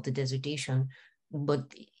detail of the dissertation,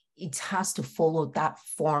 but it has to follow that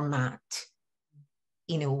format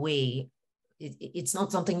in a way. It's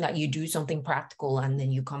not something that you do something practical and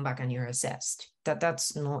then you come back and you're assessed.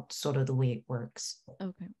 That's not sort of the way it works.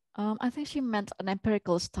 Okay. I think she meant an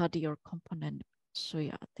empirical study or component. So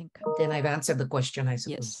yeah, I think. Then I've answered the question, I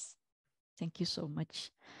suppose. Yes. Thank you so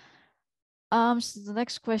much. So the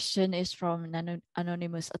next question is from an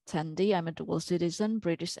anonymous attendee. I'm a dual citizen,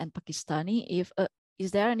 British and Pakistani.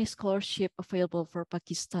 Is there any scholarship available for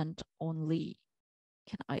Pakistan only?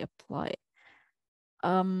 Can I apply?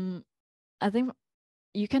 I think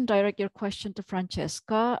you can direct your question to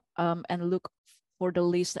Francesca and look for the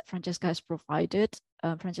list that Francesca has provided.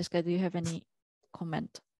 Francesca, do you have any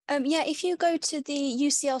comment? Yeah, if you go to the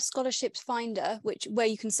UCL Scholarships Finder, where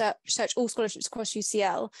you can search all scholarships across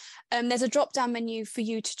UCL, there's a drop-down menu for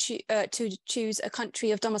you to choose a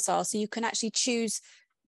country of domicile. So you can actually choose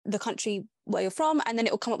the country where you're from, and then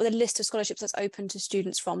it will come up with a list of scholarships that's open to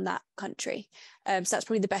students from that country. So that's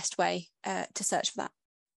probably the best way to search for that.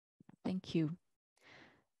 Thank you.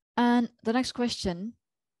 And the next question,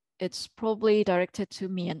 it's probably directed to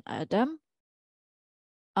me and Adam.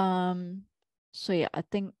 So yeah, I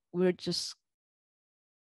think we're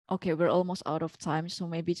almost out of time. So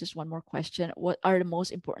maybe just one more question. What are the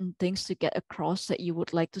most important things to get across that you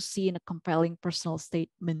would like to see in a compelling personal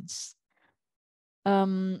statements?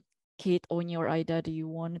 Kate, Onya, or Ida, do you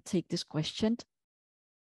want to take this question?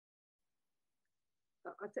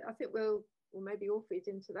 I think we'll maybe all feed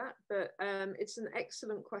into that, but it's an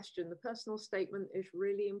excellent question. The personal statement is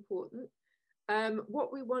really important.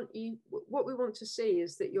 What we want to see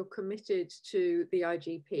is that you're committed to the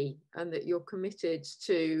IGP and that you're committed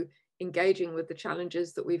to engaging with the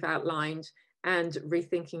challenges that we've outlined and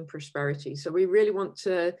rethinking prosperity. So we really want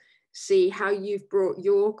to see how you've brought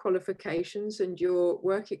your qualifications and your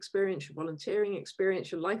work experience, your volunteering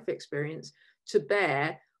experience, your life experience to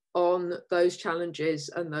bear on those challenges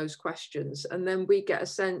and those questions. And then we get a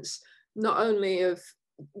sense not only of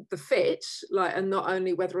the fit, and not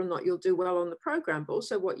only whether or not you'll do well on the program, but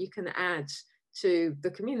also what you can add to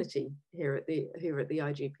the community here at the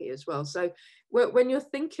IGP as well. So when you're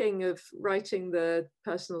thinking of writing the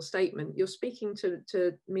personal statement, you're speaking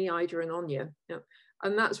to me, Ida, and Onya,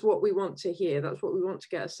 and that's what we want to hear. That's what we want to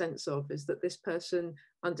get a sense of, is that this person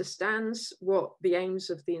understands what the aims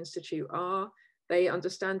of the Institute are. They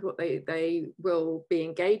understand what they will be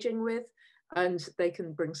engaging with, and they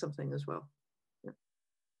can bring something as well.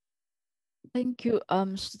 Thank you.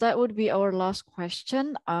 So that would be our last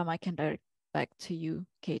question. I can direct back to you,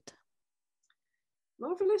 Kate.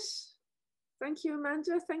 Marvelous. Thank you,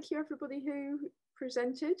 Amanda. Thank you, everybody who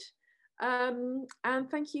presented. And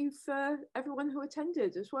thank you for everyone who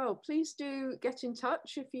attended as well. Please do get in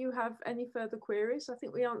touch if you have any further queries. I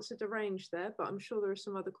think we answered a range there, but I'm sure there are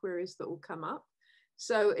some other queries that will come up.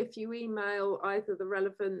 So if you email either the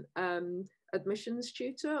relevant admissions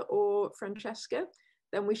tutor or Francesca,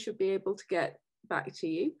 then we should be able to get back to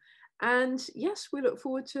you. And yes, we look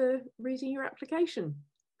forward to reading your application.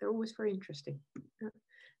 They're always very interesting.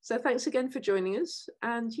 So thanks again for joining us.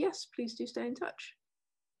 And yes, please do stay in touch.